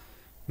profitable.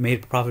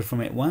 Made profit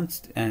from it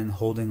once and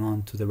holding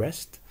on to the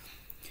rest.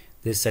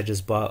 This I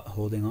just bought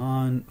holding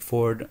on.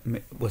 Ford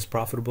was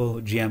profitable.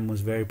 GM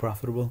was very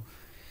profitable.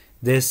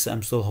 This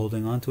I'm still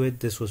holding on to it.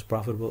 This was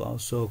profitable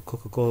also.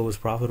 Coca-Cola was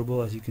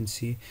profitable, as you can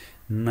see.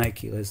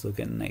 Nike, let's look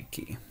at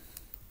Nike.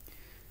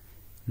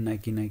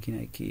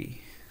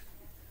 Nike.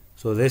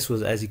 So this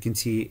was, as you can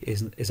see,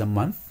 is a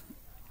month.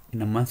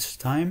 In a month's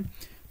time,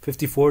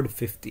 54 to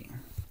 50.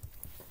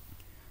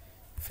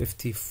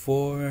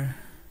 54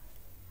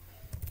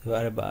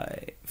 divided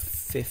by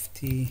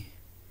 50.5.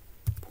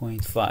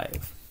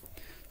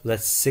 So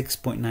that's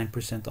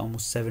 6.9%,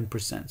 almost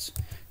 7%.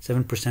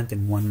 7%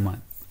 in 1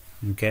 month.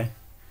 Okay?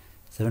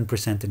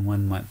 7% in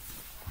 1 month.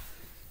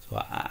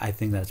 So I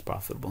think that's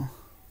profitable.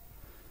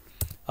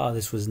 Oh,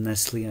 this was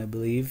Nestle, I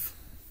believe.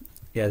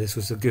 Yeah, this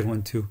was a good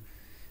one too.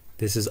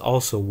 This is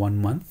also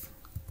 1 month.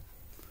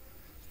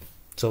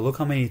 So look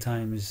how many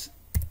times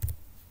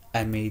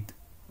I made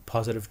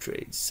positive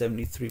trades.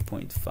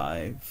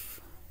 73.5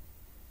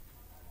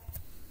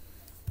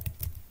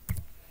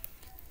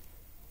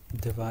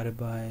 divided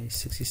by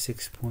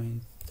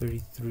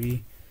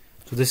 66.33.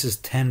 So this is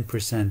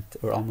 10%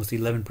 or almost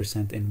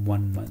 11% in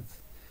 1 month.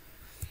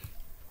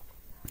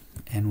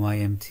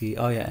 NYMT.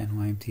 Oh yeah,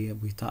 NYMT.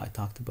 I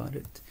talked about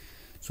it.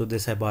 So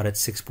this I bought at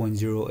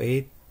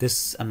 6.08.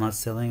 This I'm not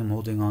selling. I'm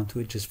holding on to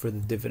it just for the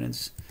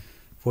dividends.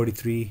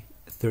 43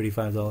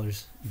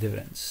 $35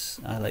 dividends.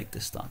 I like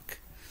this stock.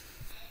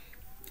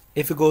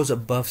 If it goes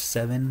above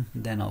 7,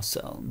 then I'll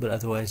sell, but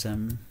otherwise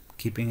I'm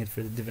keeping it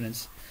for the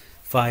dividends.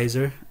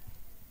 Pfizer,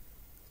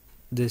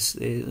 this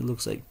it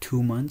looks like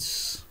 2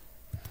 months.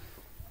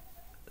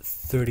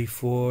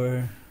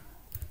 34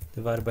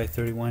 divided by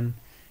 31,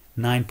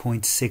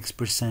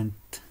 9.6%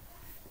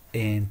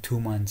 in 2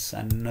 months.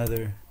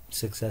 Another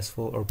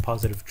successful or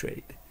positive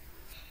trade.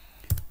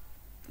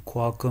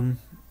 Qualcomm,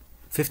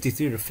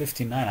 53 to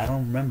 59. I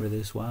don't remember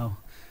this. Wow.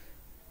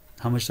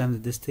 How much time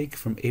did this take?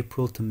 From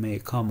April to May.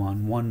 Come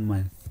on, 1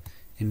 month.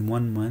 In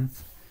 1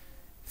 month,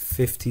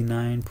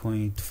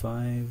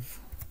 59.5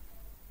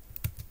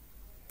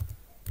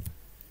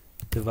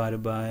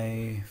 divided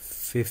by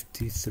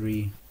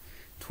 53.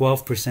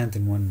 12%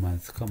 in 1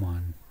 month. Come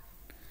on.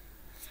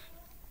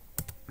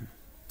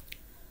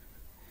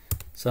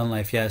 Sun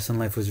Life. Yeah, Sun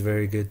Life was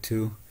very good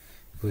too.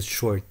 It was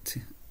short.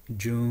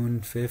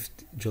 June 5th,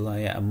 July,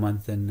 yeah, a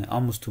month and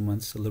almost 2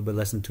 months, a little bit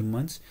less than 2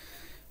 months.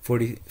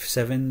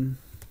 47,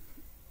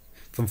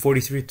 from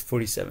 43 to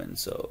 47,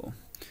 so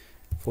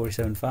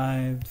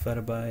 47.5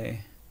 divided by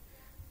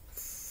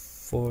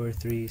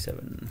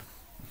 437.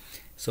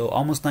 So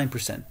almost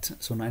 9%.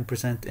 So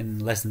 9% in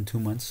less than 2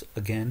 months,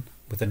 again,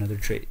 with another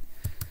trade.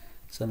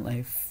 Sun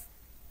Life.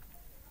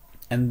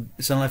 And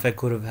Sun Life, I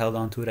could have held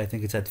on to it. I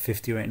think it's at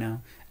 50 right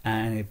now,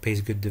 and it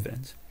pays good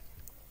dividends.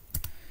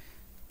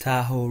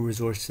 Tahoe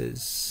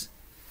Resources.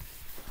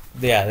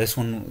 Yeah, this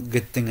one,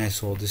 good thing I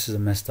sold. This is a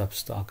messed up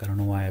stock. I don't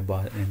know why I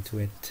bought into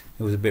it.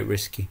 It was a bit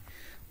risky.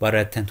 Bought it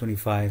at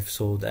 10.25,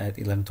 sold at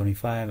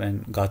 11.25,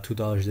 and got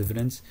 $2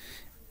 dividends.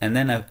 And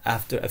then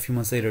after a few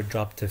months later,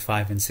 dropped to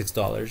 $5 and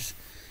 $6.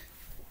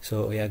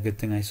 So yeah, good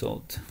thing I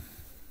sold.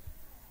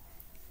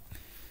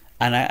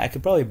 And I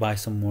could probably buy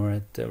some more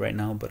at right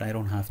now, but I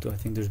don't have to. I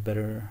think there's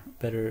better.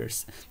 There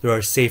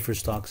are safer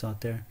stocks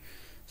out there.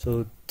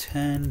 So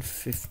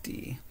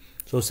 10.50.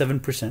 So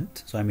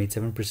 7%. So I made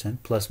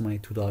 7% plus my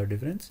 $2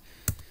 dividends.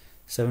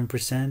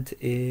 7%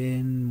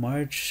 in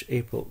March,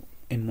 April,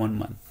 in 1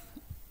 month.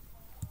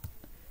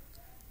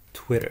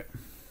 Twitter.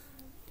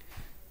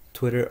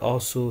 Twitter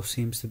also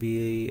seems to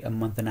be a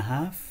month and a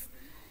half.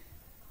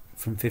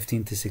 From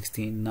 15 to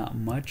 16, not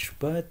much,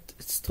 but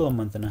it's still a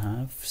month and a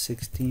half.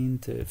 16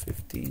 to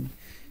 15,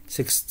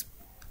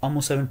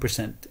 almost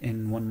 7%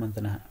 in 1 month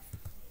and a half.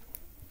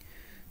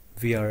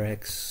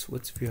 VRX.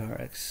 What's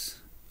VRX?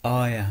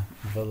 Oh yeah,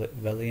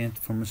 Valiant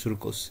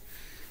Pharmaceuticals.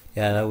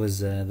 Yeah, that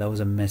was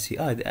a messy.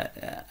 Oh,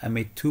 I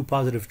made 2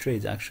 positive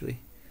trades actually.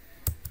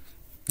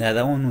 Yeah,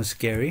 that one was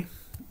scary.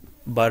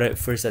 Bought it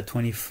first at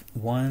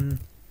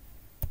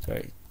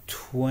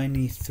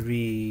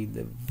 23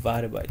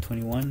 divided by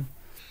 21.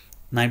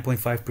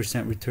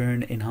 9.5%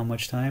 return in how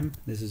much time?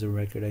 This is a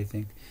record, I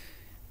think.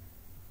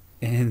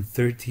 In a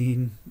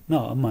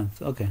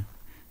month. Okay,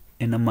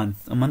 in a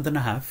month and a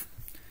half.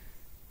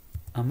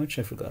 How much?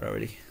 I forgot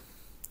already.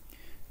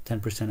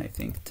 10%, I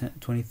think.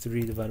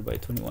 23 divided by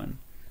 21.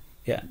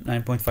 Yeah,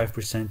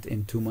 9.5%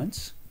 in 2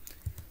 months.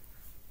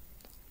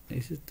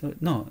 Is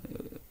it? No,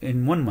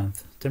 in 1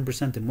 month.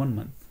 10% in 1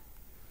 month.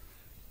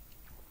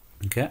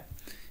 Okay,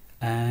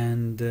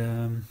 and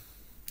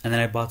then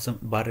I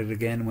bought it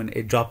again when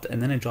it dropped,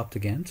 and then it dropped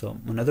again. So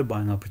another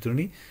buying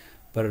opportunity.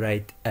 Bought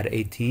it at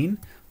 18,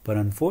 but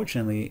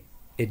unfortunately,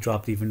 it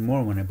dropped even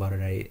more when I bought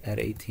it at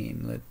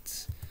 18.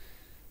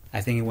 I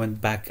think it went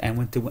back.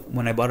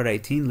 When I bought it at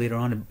 18. Later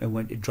on,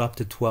 it dropped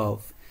to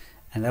 12,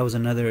 and that was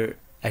another.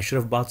 I should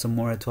have bought some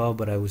more at 12,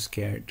 but I was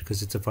scared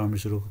because it's a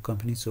pharmaceutical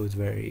company, so it's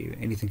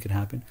anything could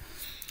happen.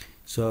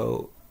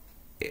 So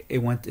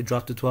it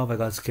dropped to 12. I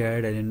got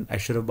scared. I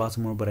should have bought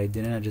some more, but I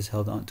didn't. I just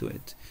held on to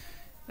it.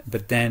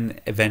 But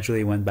then eventually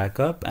it went back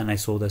up, and I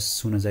sold as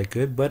soon as I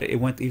could. But it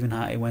went even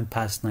high. It went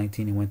past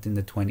 19. It went in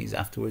the 20s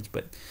afterwards.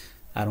 But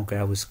I don't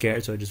care. I was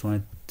scared, so I just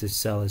wanted to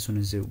sell as soon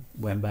as it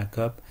went back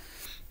up.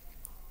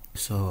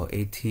 So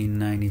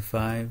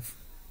 1895,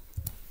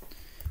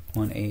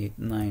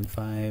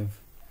 1895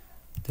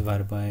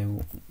 divided by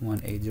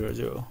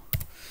 1800.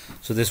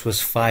 So this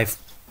was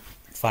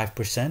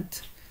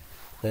 5%.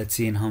 Let's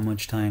see in how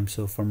much time.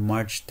 So from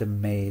March to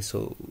May.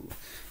 So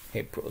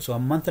April. So a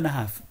month and a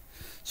half.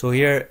 So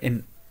here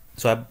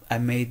I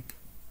made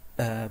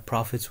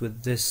profits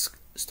with this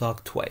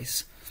stock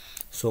twice.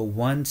 So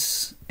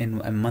once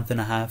in a month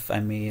and a half, I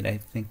made, I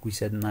think we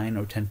said 9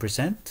 or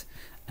 10%,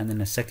 and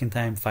then a second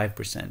time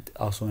 5%,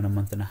 also in a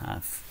month and a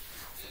half.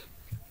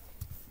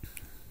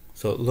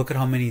 So look at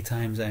how many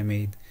times I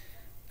made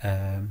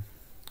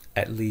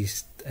at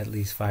least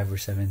 5 or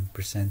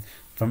 7%,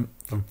 from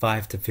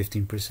 5 to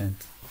 15%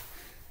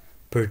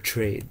 per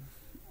trade.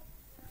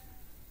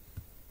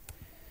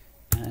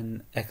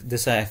 And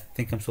this, I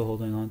think I'm still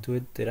holding on to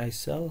it. Did I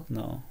sell?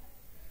 No.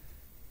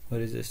 What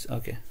is this?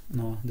 Okay,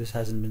 no, this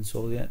hasn't been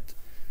sold yet.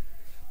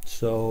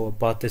 So I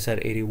bought this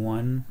at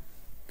 81.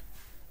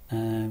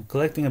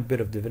 Collecting a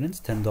bit of dividends,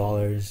 $10,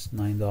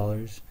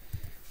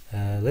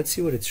 $9. Let's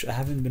see what I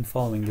haven't been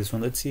following this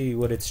one. Let's see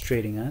what it's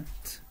trading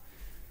at.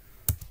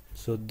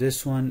 So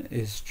this one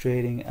is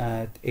trading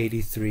at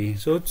 83.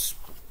 So it's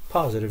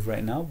positive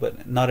right now,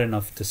 but not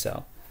enough to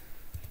sell.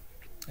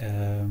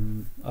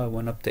 I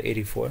went up to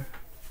 84.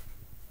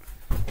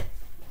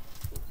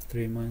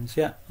 3 months,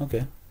 yeah,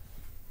 okay.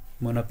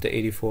 Went up to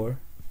 84.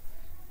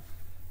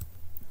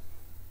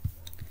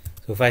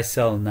 So if I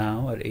sell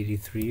now at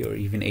 83 or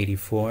even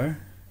 84,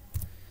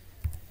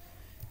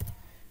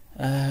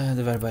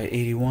 divided by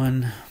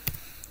 81,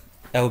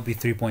 that would be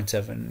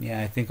 3.7.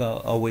 Yeah, I think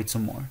I'll wait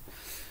some more.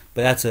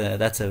 But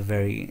that's a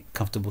very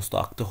comfortable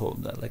stock to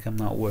hold. Like, I'm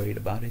not worried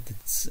about it.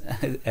 It's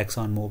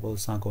ExxonMobil.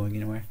 It's not going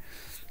anywhere.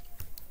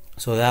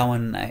 So that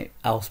one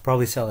I'll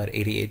probably sell at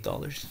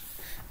 $88.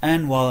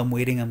 And while I'm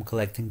waiting, I'm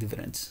collecting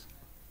dividends.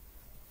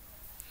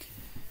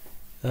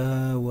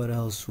 What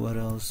else? What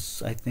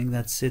else? I think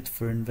that's it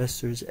for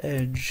Investor's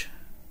Edge.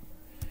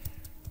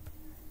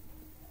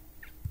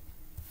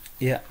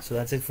 Yeah, so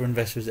that's it for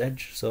Investor's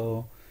Edge.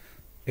 So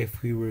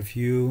if we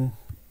review,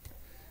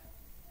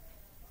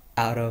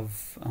 out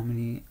of how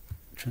many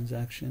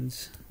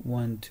transactions?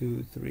 1,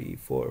 2, 3,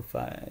 4,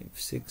 5,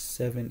 6,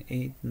 7,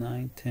 8,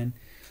 9, 10,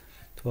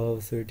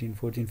 12, 13,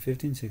 14,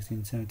 15,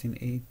 16, 17,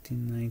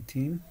 18,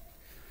 19.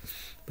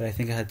 But I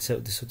think I had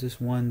set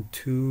this 1,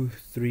 2,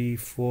 3,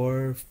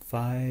 4,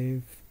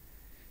 5,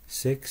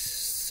 6,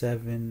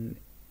 7,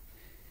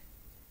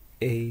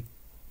 8,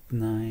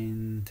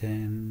 9,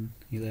 10,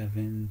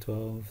 11,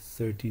 12,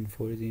 13,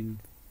 14,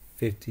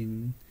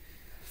 15,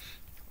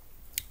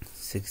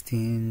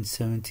 16,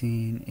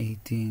 17,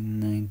 18,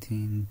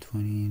 19,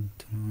 20,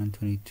 21,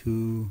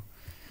 22,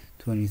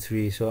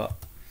 23. So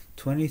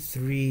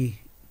 23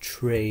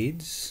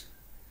 trades.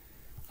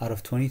 Out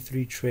of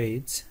 23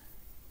 trades,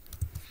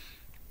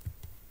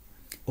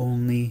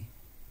 only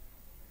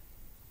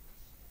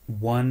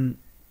one,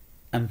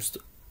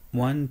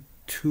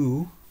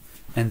 2,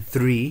 and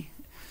 3.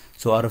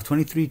 So out of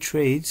 23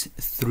 trades,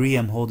 3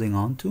 I'm holding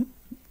on to.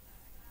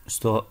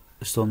 Still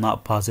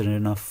not positive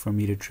enough for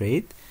me to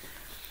trade.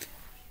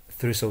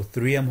 So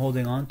 3 I'm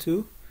holding on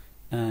to,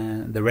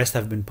 and the rest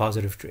have been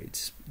positive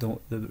trades.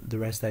 The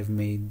rest I've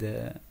made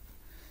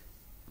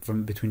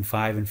from between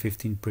 5 and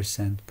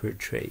 15% per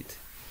trade.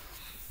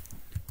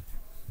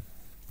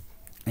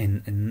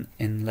 In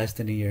less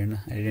than a year, and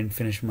I didn't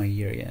finish my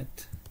year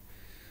yet.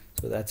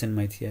 So that's in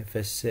my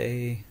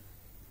TFSA.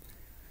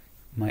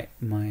 My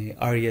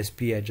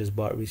RESP I just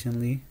bought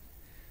recently.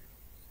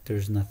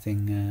 There's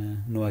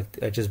nothing.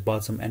 I just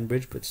bought some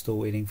Enbridge, but still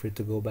waiting for it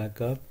to go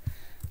back up.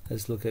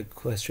 Let's look at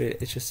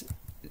Questrade.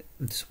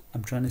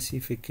 I'm trying to see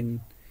if it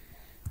can.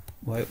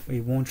 Why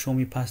it won't show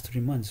me past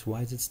 3 months?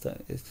 Why is it stuck?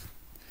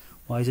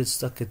 Why is it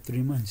stuck at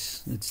 3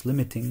 months? It's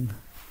limiting.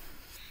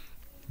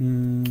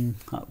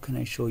 How can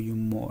I show you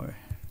more?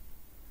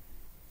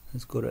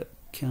 Let's go to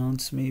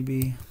accounts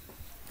maybe.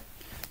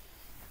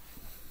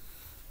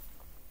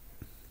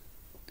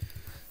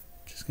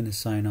 Just gonna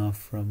sign off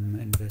from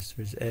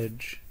Investor's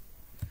Edge.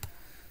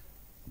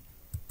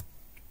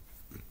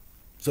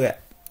 So yeah,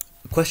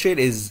 Questrade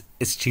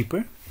it's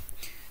cheaper.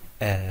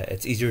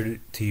 It's easier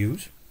to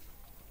use.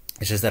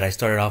 It's just that I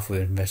started off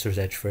with Investor's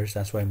Edge first.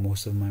 That's why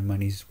most of my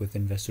money's with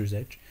Investor's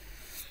Edge.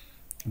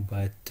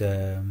 But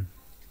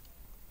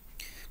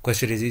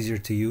Questrade is easier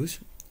to use.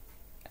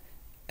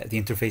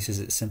 The interface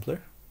is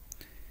simpler.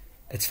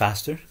 It's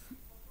faster.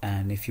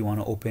 And if you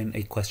want to open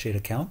a Questrade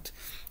account,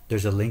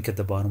 there's a link at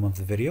the bottom of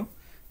the video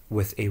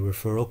with a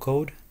referral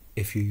code.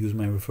 If you use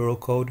my referral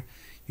code,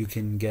 you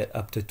can get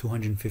up to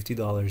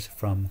 $250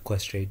 from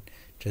Questrade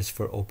just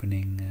for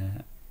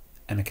opening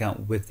an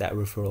account with that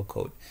referral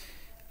code.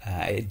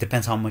 It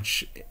depends how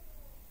much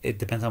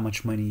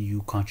money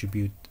you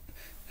contribute.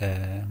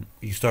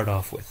 You start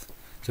off with.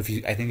 So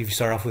I think if you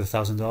start off with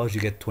 $1,000, you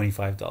get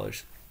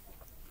 $25,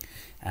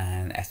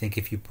 and I think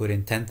if you put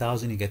in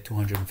 $10,000, you get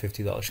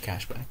 $250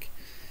 cash back,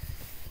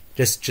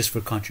 just for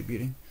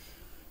contributing.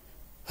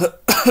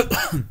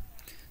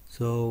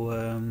 So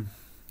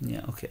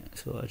yeah, okay.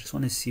 So I just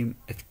want to see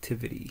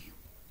activity,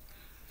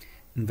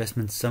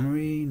 investment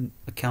summary,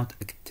 account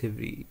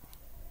activity.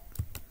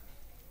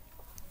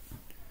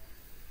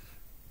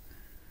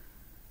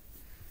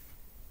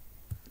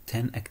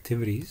 Ten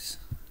activities.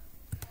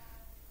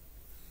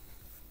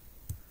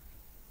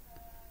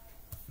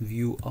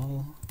 View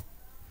all.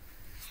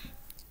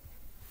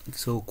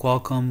 So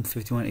Qualcomm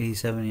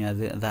 5187, yeah,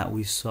 that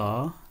we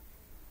saw.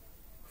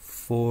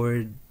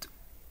 Ford,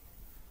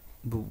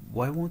 but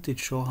why won't it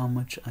show how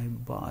much I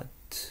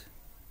bought?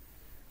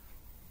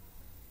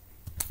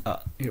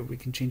 Here we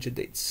can change the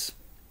dates.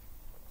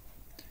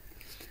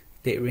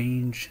 Date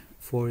range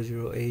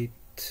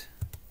 408.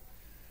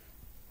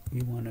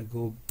 We want to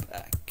go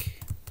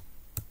back.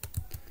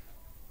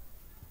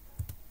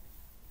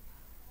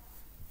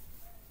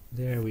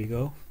 There we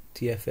go.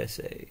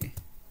 TFSA.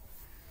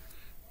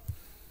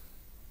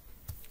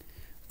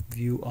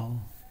 View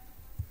all.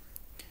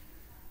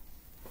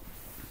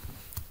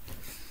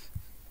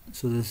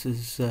 So this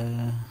is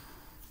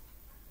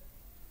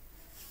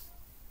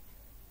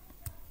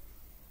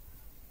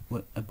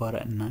what I bought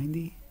at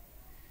 90.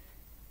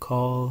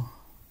 Call.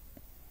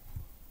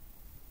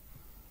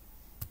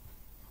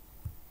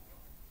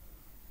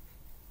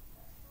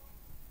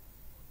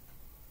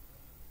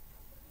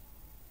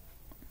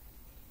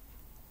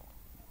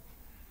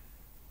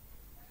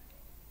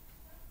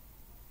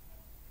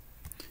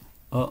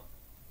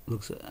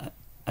 looks.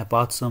 I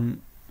bought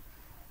some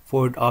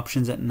forward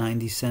options at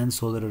 90 cents,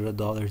 sold it at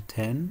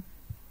 $1.10.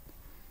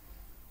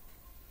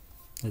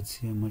 Let's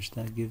see how much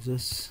that gives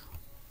us.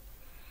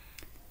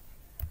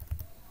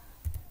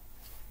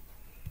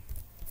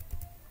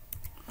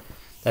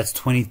 That's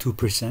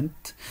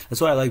 22%. That's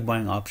why I like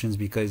buying options,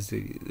 because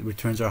the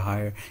returns are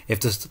higher. If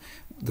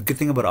the good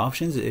thing about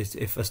options is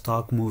if a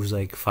stock moves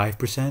like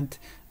 5%,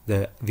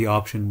 the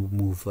option will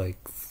move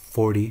like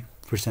 40%,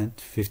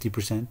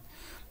 50%.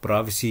 But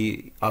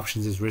obviously,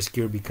 options is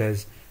riskier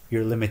because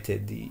you're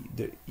limited.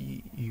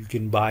 You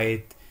can buy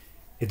it.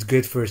 It's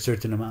good for a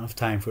certain amount of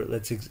time.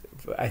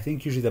 I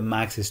think usually the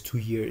max is 2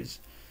 years.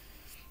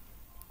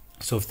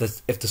 So if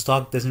the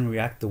stock doesn't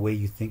react the way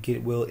you think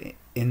it will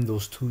in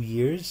those 2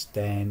 years,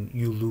 then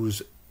you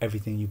lose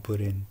everything you put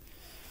in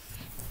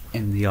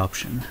the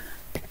option.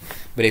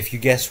 But if you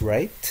guess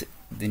right,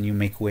 then you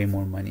make way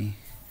more money.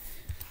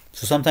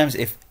 So sometimes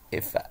if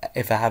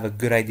I have a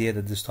good idea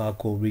that the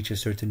stock will reach a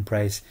certain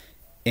price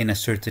in a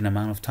certain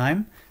amount of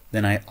time,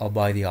 then I'll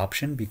buy the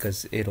option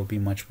because it'll be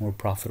much more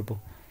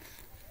profitable.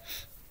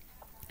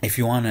 If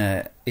you want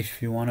a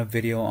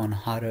video on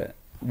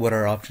what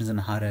are options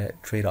and how to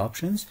trade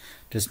options,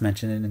 just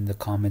mention it in the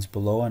comments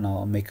below and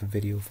I'll make a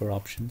video for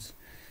options.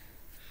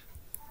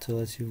 So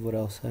let's see what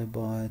else I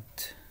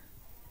bought.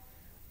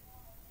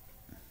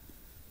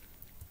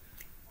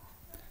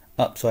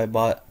 So I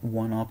bought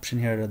one option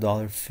here at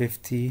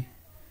 $1.50.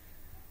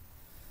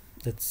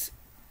 Let's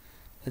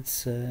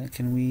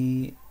can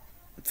we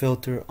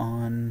filter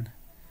on?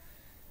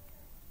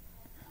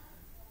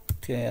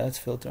 Okay, let's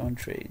filter on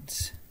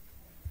trades.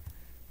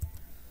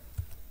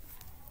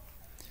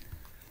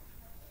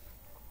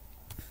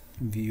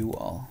 View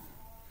all.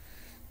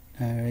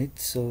 Alright,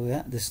 so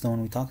yeah, this is the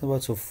one we talked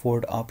about. So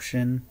Ford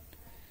option,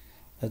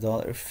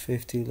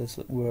 $1.50. Let's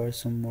look, where are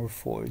some more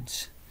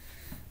Fords?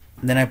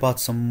 And then I bought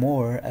some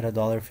more at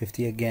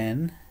 $1.50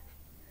 again.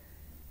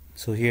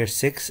 So here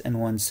 6 and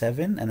 1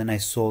 7, and then I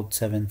sold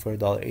 7 for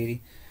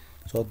 $1.80.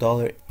 So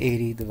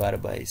 $1.80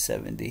 divided by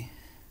 70.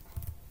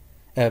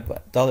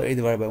 $1.80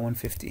 divided by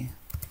 150.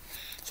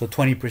 So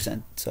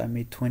 20%. So I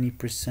made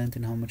 20%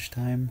 in how much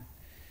time?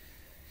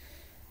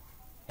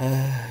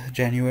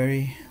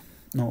 January.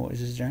 No,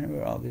 is this January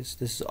or August?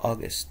 This is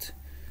August.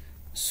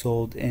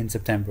 Sold in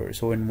September.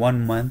 So in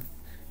 1 month,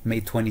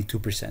 made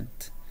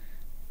 22%.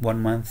 1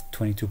 month,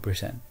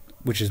 22%.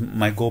 Which is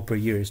my goal per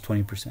year is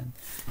 20%.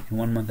 In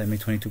 1 month, I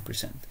made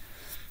 22%.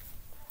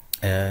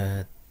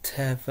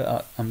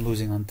 Teva. I'm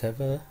losing on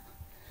Teva.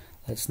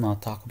 Let's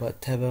not talk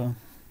about Teva.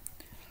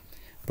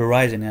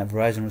 Verizon. Yeah,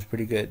 Verizon was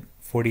pretty good.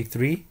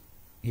 43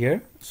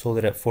 here. Sold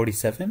it at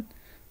 47.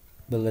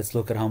 But let's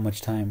look at how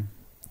much time.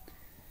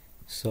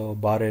 So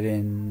bought it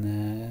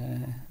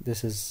in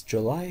this is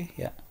July,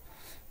 yeah.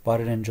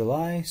 Bought it in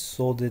July,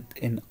 sold it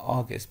in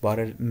August. Bought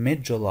it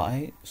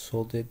mid-July,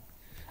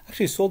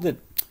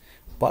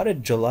 bought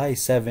it July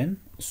 7,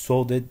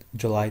 sold it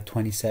July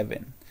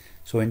 27.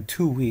 So in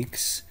 2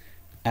 weeks,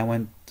 I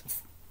went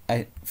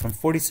from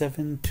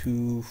 47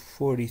 to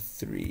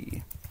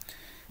 43.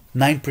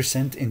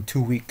 9% in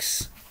 2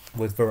 weeks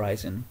with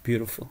Verizon.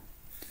 Beautiful.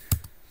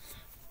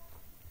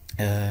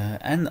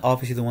 And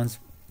obviously the ones,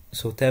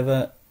 so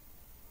Teva,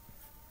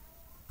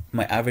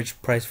 my average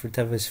price for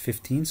Teva is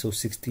 15, so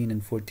 16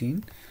 and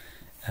 14.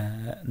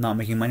 Not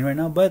making money right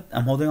now, but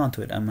I'm holding on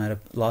to it. I'm at a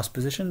loss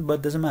position,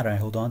 but doesn't matter. I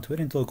hold on to it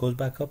until it goes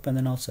back up, and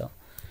then I'll sell.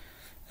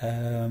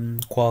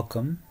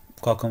 Qualcomm,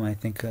 I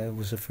think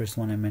was the first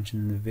one I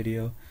mentioned in the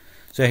video.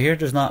 So here,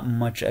 there's not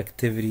much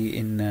activity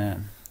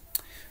in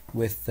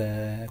with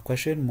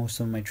Questrade. Most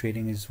of my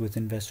trading is with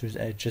Investors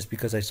Edge, just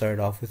because I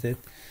started off with it.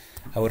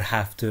 I would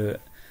have to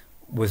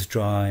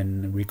withdraw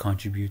and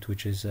recontribute,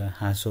 which is a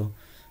hassle.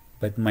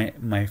 But my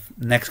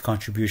next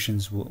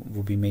contributions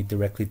will be made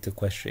directly to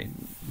Questrade,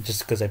 just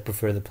because I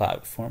prefer the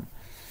platform.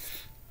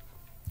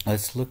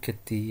 Let's look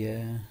at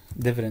the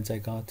dividends I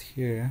got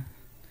here.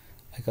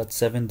 I got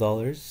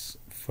 $7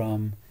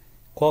 from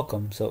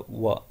Qualcomm. So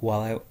while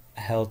I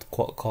held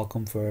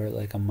Qualcomm for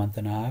like a month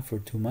and a half or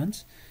 2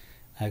 months,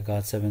 I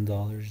got $7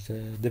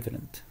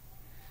 dividend.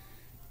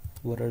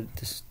 What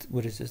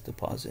is this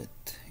deposit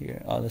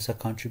here? Oh, that's a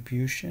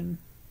contribution.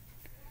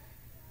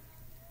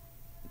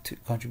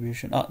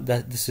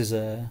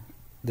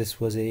 This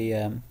was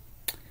a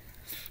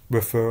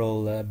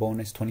referral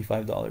bonus,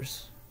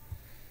 $25.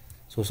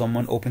 So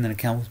someone opened an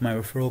account with my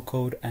referral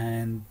code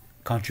and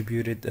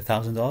contributed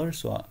 $1,000,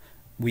 so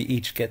we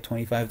each get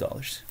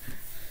 $25.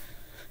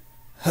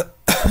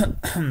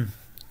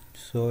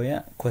 So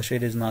yeah,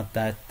 Questrade is not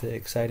that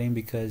exciting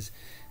because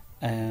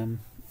I'm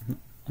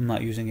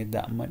not using it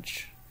that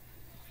much.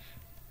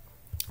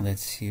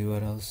 Let's see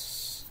what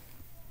else.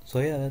 So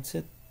yeah, that's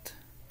it.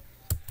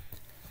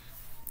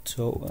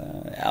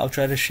 So I'll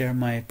try to share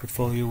my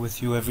portfolio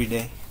with you every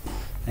day,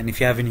 and if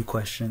you have any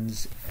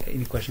questions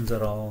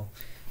at all,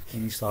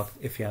 any stock,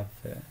 if you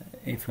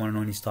want to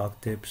know any stock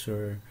tips,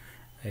 or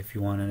if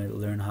you want to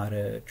learn how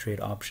to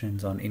trade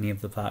options on any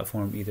of the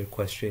platform, either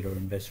Questrade or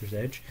Investors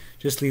Edge,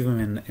 just leave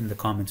them in the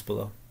comments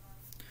below.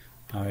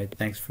 All right,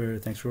 thanks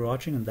for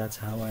watching, and that's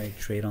how I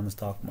trade on the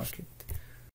stock market.